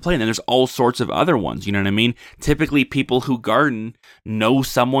come into play, and then there's all sorts of other ones. You know what I mean? Typically, people who garden know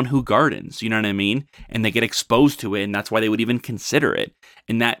someone who gardens. You know what I mean? And they get exposed to it, and that's why they would even consider it.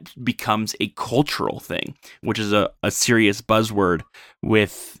 And that becomes a cultural thing, which is a serious buzzword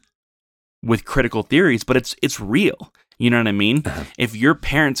with critical theories, but it's real. You know what I mean? If your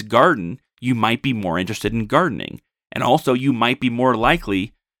parents garden, you might be more interested in gardening. And also, you might be more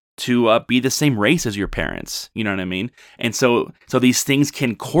likely to be the same race as your parents. You know what I mean? And so these things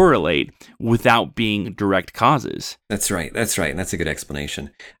can correlate without being direct causes. That's right. And that's a good explanation.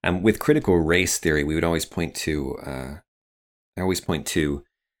 With critical race theory, we would always point to,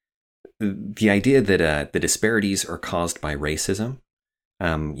 the idea that the disparities are caused by racism.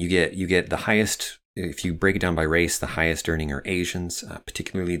 You get the highest, if you break it down by race, the highest earning are Asians,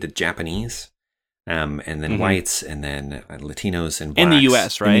 particularly the Japanese. And then whites, and then Latinos and blacks. In the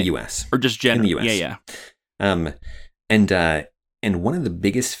U.S., right? In the U.S. Or just generally. In the U.S. Yeah. And one of the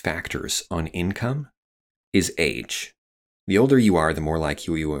biggest factors on income is age. The older you are, the more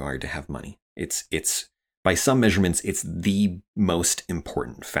likely you are to have money. It's by some measurements, it's the most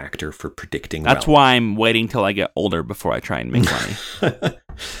important factor for predicting That's wealth. why I'm waiting till I get older before I try and make money.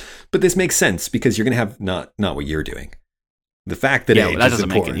 But this makes sense because you're going to have not what you're doing. The fact that age that is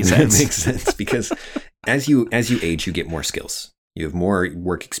doesn't important, make any sense. It makes sense because as you age, you get more skills. You have more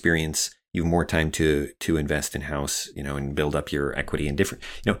work experience. You have more time to invest in house, and build up your equity and different,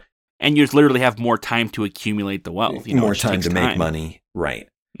 And you just literally have more time to accumulate the wealth. More time to make money, right?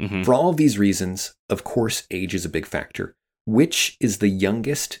 Mm-hmm. For all of these reasons, of course, age is a big factor. Which is the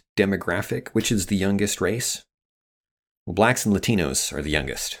youngest demographic? Which is the youngest race? Well, blacks and Latinos are the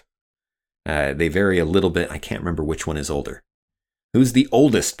youngest. They vary a little bit. I can't remember which one is older. Who's the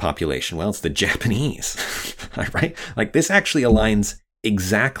oldest population? Well, it's the Japanese, right? Like this actually aligns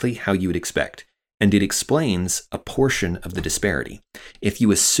exactly how you would expect. and it explains a portion of the disparity. If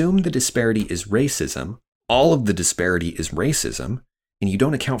you assume the disparity is racism, all of the disparity is racism, and you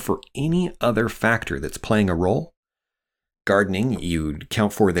don't account for any other factor that's playing a role, gardening, you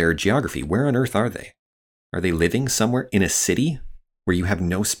account for their geography. Where on earth are they? Are they living somewhere in a city where you have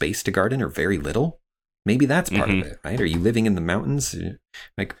no space to garden or very little? Maybe that's part of it, right? Are you living in the mountains?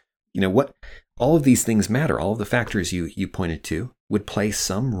 Like, what? All of these things matter. All of the factors you pointed to would play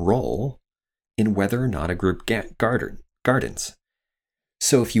some role in whether or not a group gardens.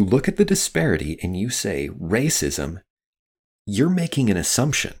 So if you look at the disparity and you say racism, you're making an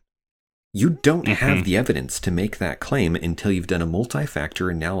assumption. You don't have the evidence to make that claim until you've done a multi-factor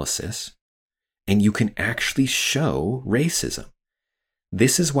analysis and you can actually show racism.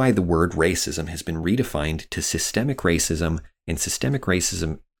 This is why the word racism has been redefined to systemic racism, and systemic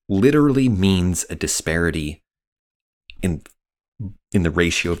racism literally means a disparity in the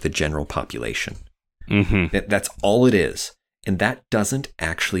ratio of the general population. That's all it is. And that doesn't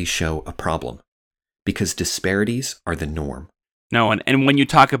actually show a problem because disparities are the norm. No, and when you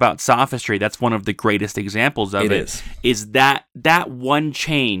talk about sophistry, that's one of the greatest examples of it. Is that one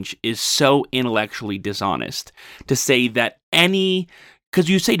change is so intellectually dishonest to say that because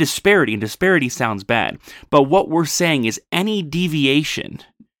you say disparity, and disparity sounds bad, but what we're saying is any deviation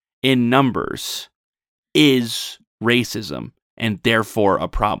in numbers is racism and therefore a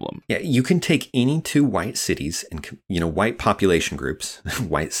problem. Yeah, you can take any two white cities and, white population groups,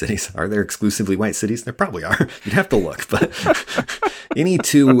 white cities. Are there exclusively white cities? There probably are. You'd have to look, but any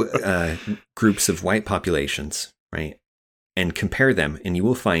two groups of white populations, right? And compare them and you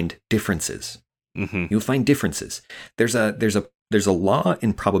will find differences. You'll find differences. There's a law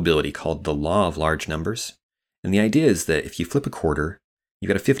in probability called the law of large numbers. And the idea is that if you flip a quarter, you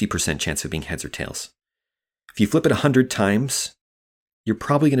got a 50% chance of being heads or tails. If you flip it 100 times, you're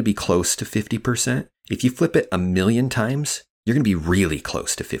probably going to be close to 50%. If you flip it 1,000,000 times, you're going to be really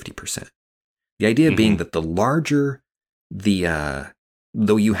close to 50%. The idea being that the larger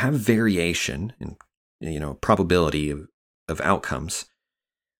though you have variation in, probability of outcomes,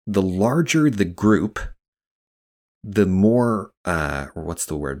 the larger the group, the more,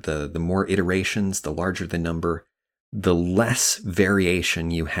 the more iterations, the larger the number, the less variation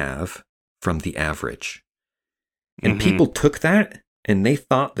you have from the average. And people took that and they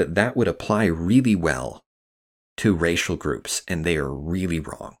thought that would apply really well to racial groups, and they are really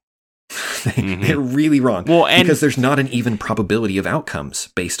wrong. They're really wrong. Well, because there's not an even probability of outcomes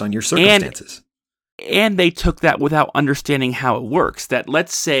based on your circumstances. And they took that without understanding how it works. That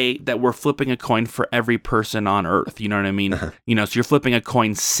let's say that we're flipping a coin for every person on Earth. You know what I mean? So you're flipping a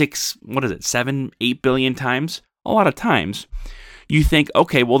coin 7, 8 billion times? A lot of times. You think,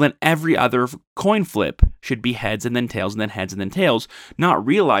 okay, well then every other coin flip should be heads and then tails and then heads and then tails, not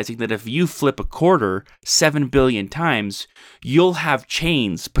realizing that if you flip a quarter 7 billion times, you'll have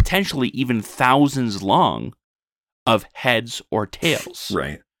chains, potentially even thousands long, of heads or tails.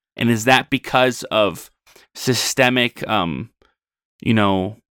 Right. And is that because of systemic,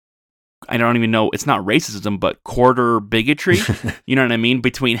 I don't even know, it's not racism, but quarter bigotry, you know what I mean,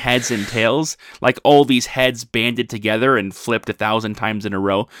 between heads and tails? Like all these heads banded together and flipped 1,000 times in a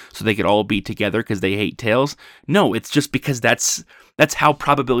row so they could all be together because they hate tails? No, it's just because that's how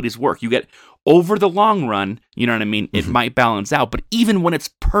probabilities work. You get, over the long run, you know what I mean, it might balance out, but even when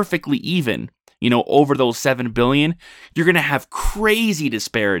it's perfectly even, over those 7 billion, you're going to have crazy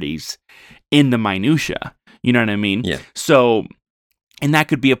disparities in the minutia, you know what I mean? Yeah. So... And that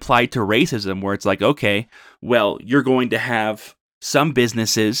could be applied to racism, where it's like, okay, well, you're going to have some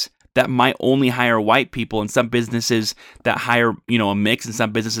businesses that might only hire white people and some businesses that hire, a mix, and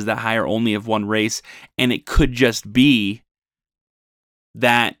some businesses that hire only of one race. And it could just be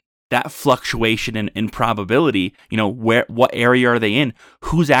that fluctuation in probability, what area are they in?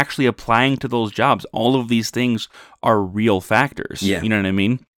 Who's actually applying to those jobs? All of these things are real factors. Yeah. You know what I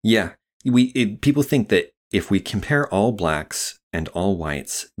mean? Yeah. People think that if we compare all blacks and all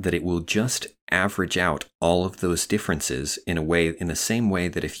whites, that it will just average out all of those differences in the same way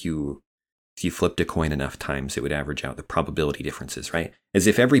that if you flipped a coin enough times, it would average out the probability differences, right? As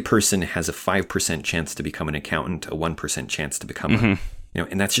if every person has a 5% chance to become an accountant, a 1% chance to become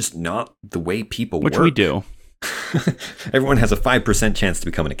and that's just not the way people work. Which we do. Everyone has a 5% chance to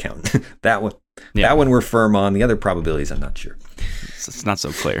become an accountant. That one we're firm on. The other probabilities, I'm not sure. It's not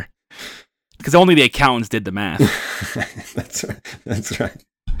so clear. Because only the accountants did the math. That's right.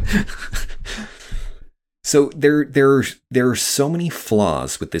 So there are so many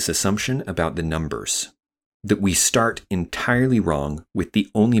flaws with this assumption about the numbers that we start entirely wrong with the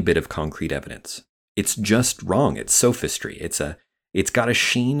only bit of concrete evidence. It's just wrong. It's sophistry. It's It's got a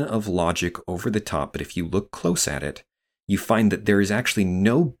sheen of logic over the top, but if you look close at it, you find that there is actually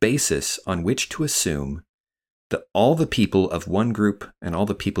no basis on which to assume that all the people of one group and all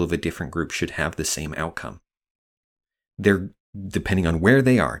the people of a different group should have the same outcome. They're depending on where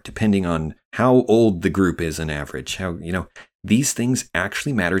they are, depending on how old the group is on average, how, these things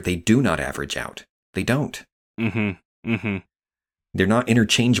actually matter. They do not average out. They don't. Mm-hmm. Mm-hmm. They're not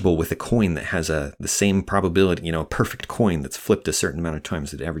interchangeable with a coin that has the same probability, a perfect coin that's flipped a certain amount of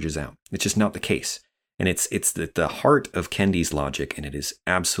times that averages out. It's just not the case. And it's the heart of Kendi's logic, and it is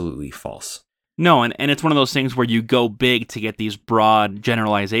absolutely false. No, and it's one of those things where you go big to get these broad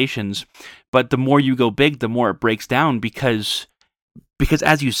generalizations, but the more you go big, the more it breaks down because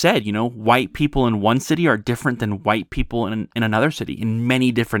as you said, white people in one city are different than white people in another city in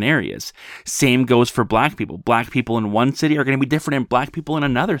many different areas. Same goes for black people. Black people in one city are going to be different than black people in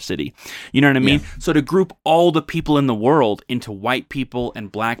another city. You know what I mean? Yeah. So to group all the people in the world into white people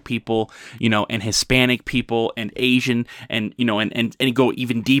and black people, and Hispanic people and Asian and go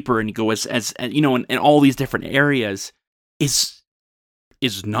even deeper and go as in all these different areas is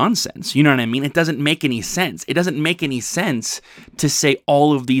nonsense. You know what I mean? It doesn't make any sense. It doesn't make any sense to say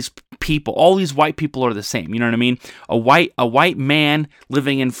all of these people, all these white people are the same. You know what I mean? A white man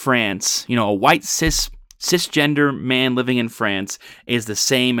living in France, a white cisgender man living in France is the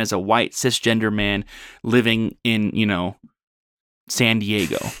same as a white cisgender man living in, San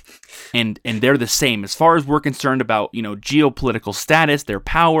Diego. And they're the same as far as we're concerned about, geopolitical status, their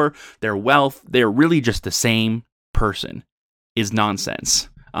power, their wealth. They're really just the same person. Is nonsense.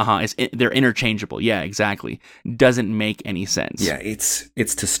 They're interchangeable. Yeah, exactly. Doesn't make any sense. Yeah, it's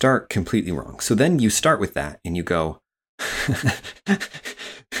to start completely wrong. So then you start with that and you go,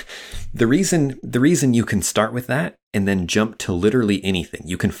 the reason you can start with that and then jump to literally anything,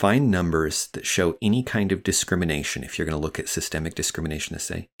 you can find numbers that show any kind of discrimination. If you're going to look at systemic discrimination, to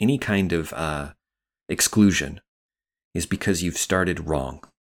say any kind of exclusion is because you've started wrong.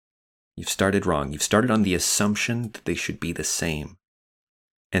 You've started wrong. You've started on the assumption that they should be the same.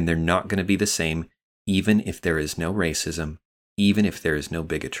 And they're not going to be the same, even if there is no racism, even if there is no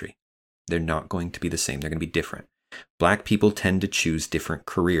bigotry. They're not going to be the same. They're going to be different. Black people tend to choose different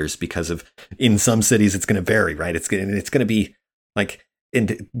careers because of, in some cities, it's going to vary, right? It's going to be like,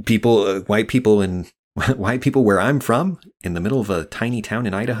 white people where I'm from, in the middle of a tiny town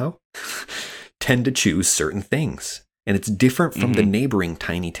in Idaho, tend to choose certain things. And it's different from the neighboring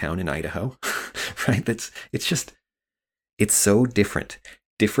tiny town in Idaho, right? It's so different.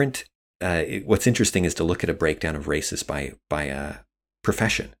 What's interesting is to look at a breakdown of races by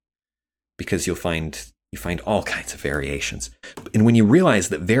profession, because you find all kinds of variations. And when you realize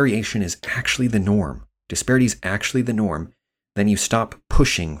that variation is actually the norm, disparity is actually the norm, then you stop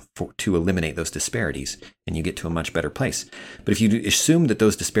pushing to eliminate those disparities and you get to a much better place. But if you assume that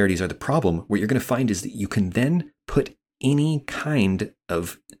those disparities are the problem, what you're going to find is that you can then put any kind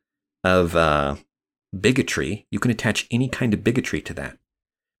of bigotry, you can attach any kind of bigotry to that,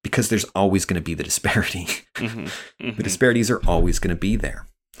 because there's always going to be the disparity. The disparities are always going to be there,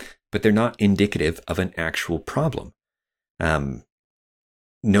 but they're not indicative of an actual problem.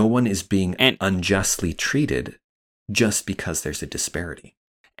 No one is being unjustly treated just because there's a disparity.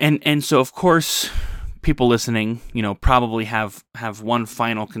 And so, of course, people listening, probably have one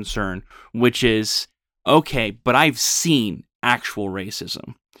final concern, which is, okay, but I've seen actual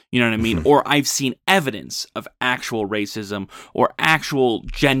racism. You know what I mean? Or I've seen evidence of actual racism or actual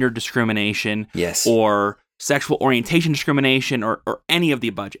gender discrimination. Yes. Or sexual orientation discrimination or any of the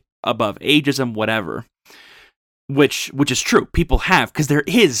above, ageism, whatever. Which is true. People have, because there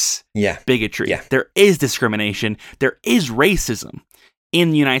is bigotry. Yeah. There is discrimination. There is racism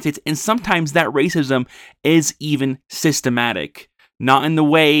in the United States. And sometimes that racism is even systematic. Not in the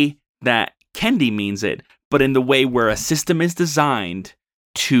way that Kendi means it, but in the way where a system is designed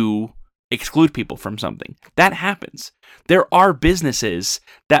to exclude people from something. That happens. There are businesses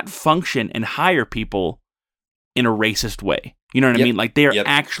that function and hire people in a racist way. You know what I mean? Like they're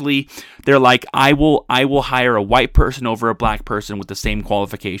like, I will hire a white person over a black person with the same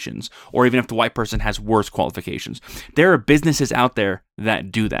qualifications, or even if the white person has worse qualifications. There are businesses out there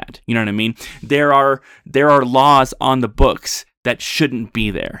that do that. You know what I mean? There are laws on the books that shouldn't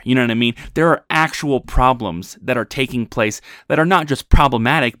be there. You know what I mean? There are actual problems that are taking place that are not just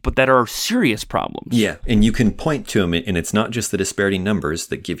problematic, but that are serious problems. Yeah, and you can point to them, and it's not just the disparity numbers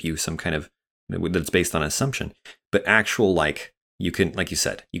that give you some kind of, that's based on assumption, but actual, like you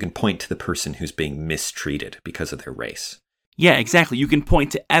said, you can point to the person who's being mistreated because of their race. Yeah, exactly. You can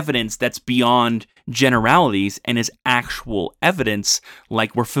point to evidence that's beyond generalities and is actual evidence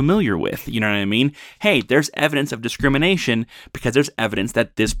like we're familiar with. You know what I mean? Hey, there's evidence of discrimination because there's evidence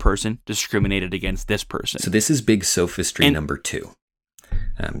that this person discriminated against this person. So this is big sophistry number 2.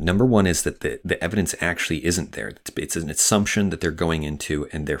 Number 1 is that the evidence actually isn't there. It's an assumption that they're going into,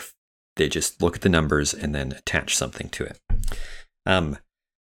 and they just look at the numbers and then attach something to it.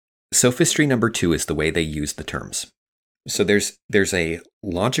 Sophistry number 2 is the way they use the terms. So there's a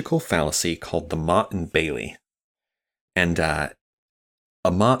logical fallacy called the Motte and Bailey. And a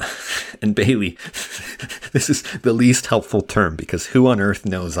Motte and Bailey, this is the least helpful term because who on earth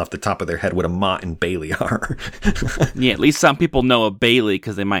knows off the top of their head what a Motte and Bailey are? Yeah, at least some people know a Bailey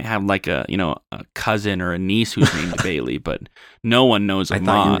because they might have like a cousin or a niece who's named Bailey, but no one knows a Motte. I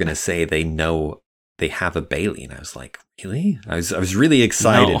thought you were going to say they have a Bailey, and I was like, really? I was really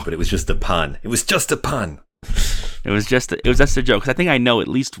excited, but it was just a pun. It was just a pun. It was just a joke. 'Cause I think I know at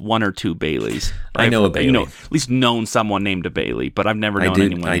least 1 or 2 Baileys. I know a Bailey. At least known someone named a Bailey, but I've never known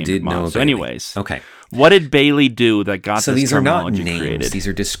anyone named a Motte. So anyways. Okay. What did Bailey do that got so this these are not terminology names. created? These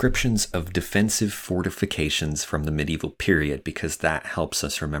are descriptions of defensive fortifications from the medieval period because that helps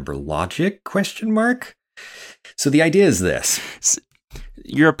us remember logic, ? So the idea is this.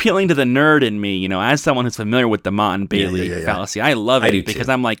 You're appealing to the nerd in me, as someone who's familiar with the Motte and Bailey fallacy. I love it because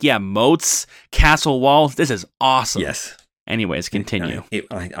I'm like, moats, castle walls, this is awesome. Yes. Anyways, continue.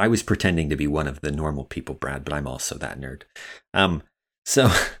 I was pretending to be one of the normal people, Brad, but I'm also that nerd.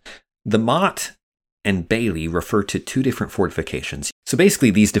 So the Motte and Bailey refer to 2 different fortifications. So basically,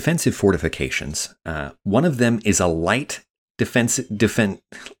 these defensive fortifications, one of them is a lightly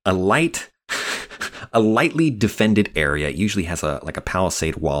defended area. It usually has a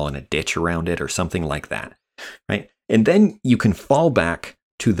palisade wall and a ditch around it or something like that, right? And then you can fall back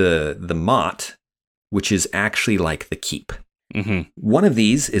to the Motte, which is actually like the keep. Mm-hmm. One of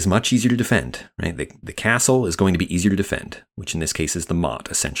these is much easier to defend, right? The castle is going to be easier to defend, which in this case is the Motte,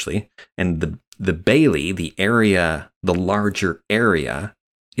 essentially. And the Bailey, the larger area,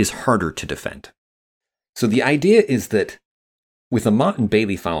 is harder to defend. So the idea is that with a Motte and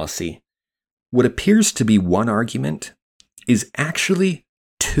Bailey fallacy, what appears to be one argument is actually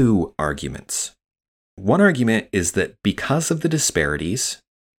 2 arguments. One argument is that because of the disparities,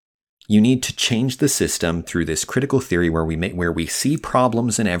 you need to change the system through this critical theory where we see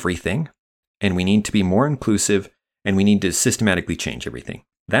problems in everything, and we need to be more inclusive, and we need to systematically change everything.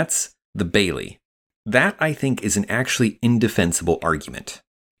 That's the Bailey. That, I think, is an actually indefensible argument.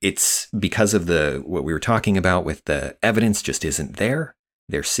 It's because of what we were talking about with the evidence just isn't there.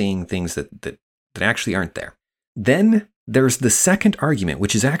 They're seeing things that actually aren't there. Then there's the second argument,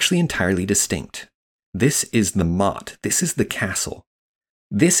 which is actually entirely distinct. This is the Motte. This is the castle.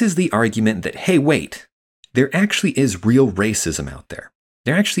 This is the argument that, hey, wait, there actually is real racism out there.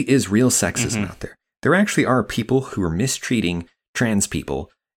 There actually is real sexism out there. There actually are people who are mistreating trans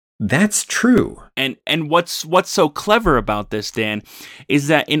people. That's true. And what's so clever about this, Dan, is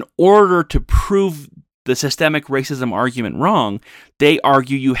that in order to prove the systemic racism argument wrong, they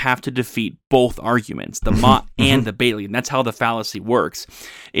argue you have to defeat both arguments, the Motte and the Bailey. And that's how the fallacy works,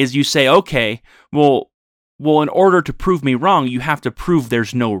 is you say, okay, well, in order to prove me wrong, you have to prove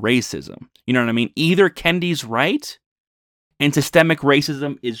there's no racism. You know what I mean? Either Kendi's right and systemic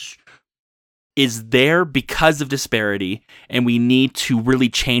racism is there because of disparity, and we need to really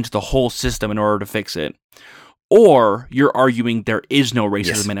change the whole system in order to fix it. Or you're arguing there is no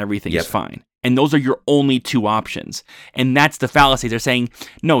racism and everything is fine. And those are your only 2 options. And that's the fallacy. They're saying,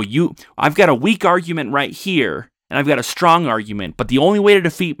 no, I've got a weak argument right here, and I've got a strong argument, but the only way to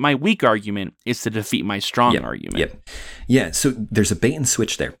defeat my weak argument is to defeat my strong argument. Yeah, so there's a bait and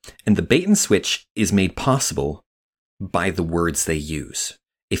switch there. And the bait and switch is made possible by the words they use.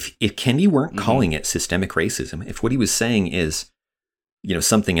 If Kendi weren't calling it systemic racism, if what he was saying is,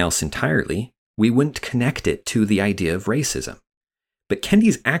 something else entirely, we wouldn't connect it to the idea of racism. But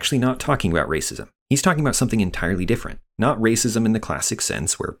Kendi's actually not talking about racism. He's talking about something entirely different. Not racism in the classic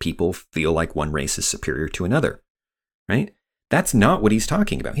sense where people feel like one race is superior to another, right? That's not what he's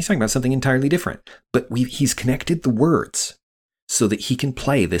talking about. He's talking about something entirely different. But he's connected the words so that he can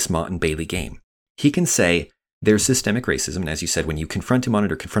play this Motte and Bailey game. He can say, there's systemic racism. And as you said, when you confront him on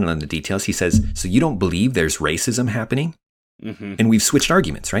it or confront him on the details, he says, so you don't believe there's racism happening? And we've switched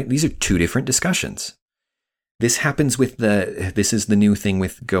arguments, right? These are 2 different discussions. This happens with this is the new thing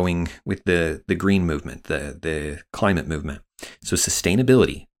with going with the green movement, the climate movement. So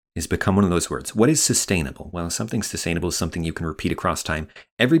sustainability has become one of those words. What is sustainable? Well, something sustainable is something you can repeat across time.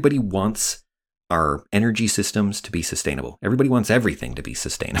 Everybody wants our energy systems to be sustainable. Everybody wants everything to be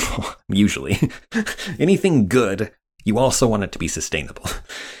sustainable, usually. Anything good, you also want it to be sustainable.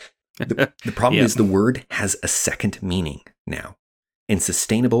 The problem Yep. is the word has a second meaning now. And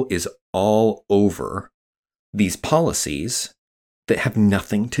sustainable is all over these policies that have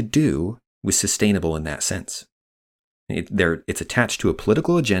nothing to do with sustainable in that sense. It's attached to a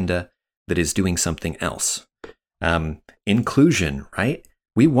political agenda that is doing something else. Inclusion, right?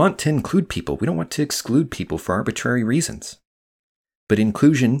 We want to include people. We don't want to exclude people for arbitrary reasons. But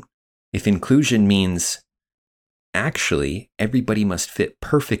if inclusion means actually everybody must fit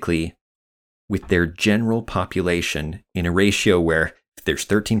perfectly with their general population in a ratio where if there's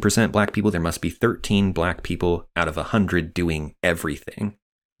 13% black people, there must be 13 black people out of 100 doing everything.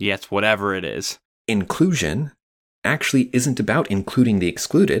 Yes, whatever it is. Inclusion actually isn't about including the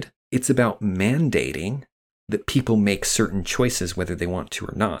excluded. It's about mandating that people make certain choices whether they want to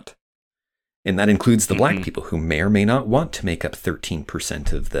or not. And that includes the black people who may or may not want to make up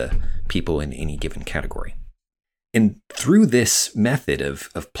 13% of the people in any given category. And through this method of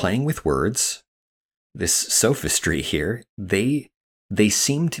playing with words, this sophistry here, they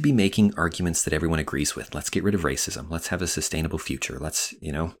seem to be making arguments that everyone agrees with. Let's get rid of racism. Let's have a sustainable future.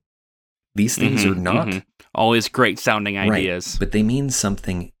 These things are not always great sounding ideas. Right, but they mean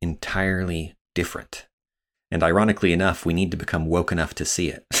something entirely different. And ironically enough, we need to become woke enough to see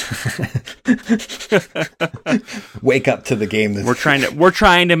it. Wake up to the game. We're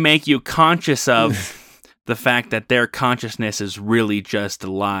trying to make you conscious of the fact that their consciousness is really just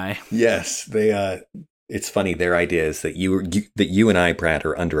a lie. Yes, they. It's funny. Their idea is that you and I, Brad,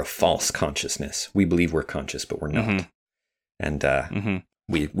 are under a false consciousness. We believe we're conscious, but we're not. And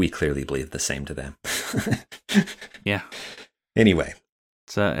we clearly believe the same to them. Yeah. Anyway.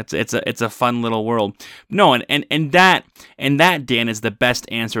 It's a fun little world. No, and that Dan is the best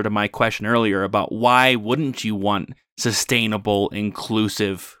answer to my question earlier about why wouldn't you want sustainable,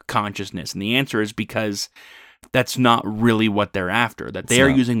 inclusive consciousness? And the answer is because that's not really what they're after. That they are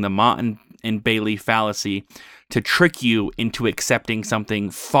using the Mott and Bailey fallacy to trick you into accepting something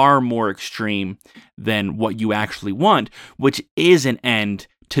far more extreme than what you actually want, which is an end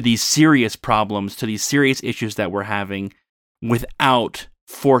to these serious problems, to these serious issues that we're having, without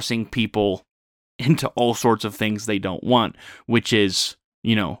forcing people into all sorts of things they don't want, which is,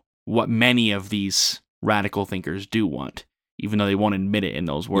 what many of these radical thinkers do want, even though they won't admit it in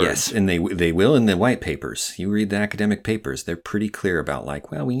those words. Yes, and they will in the white papers. You read the academic papers, they're pretty clear about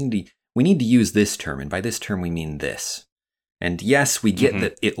we need to use this term, and by this term we mean this. And yes, we get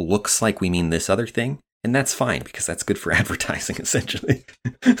that it looks like we mean this other thing, and that's fine because that's good for advertising, essentially.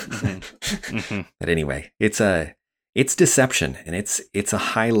 But anyway, it's deception, and it's a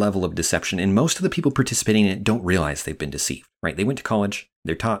high level of deception, and most of the people participating in it don't realize they've been deceived, right? They went to college,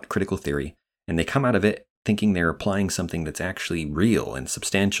 they're taught critical theory, and they come out of it thinking they're applying something that's actually real and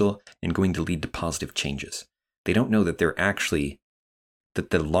substantial and going to lead to positive changes. They don't know that that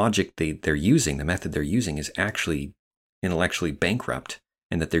the logic they're using, the method they're using, is actually intellectually bankrupt,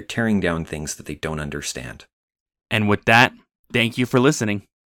 and that they're tearing down things that they don't understand. And with that, thank you for listening.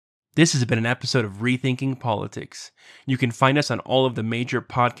 This has been an episode of Rethinking Politics. You can find us on all of the major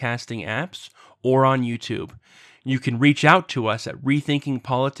podcasting apps or on YouTube. You can reach out to us at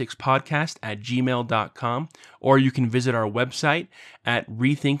rethinkingpoliticspodcast@gmail.com, or you can visit our website at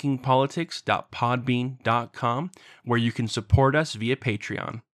rethinkingpolitics.podbean.com, where you can support us via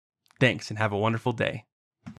Patreon. Thanks, and have a wonderful day.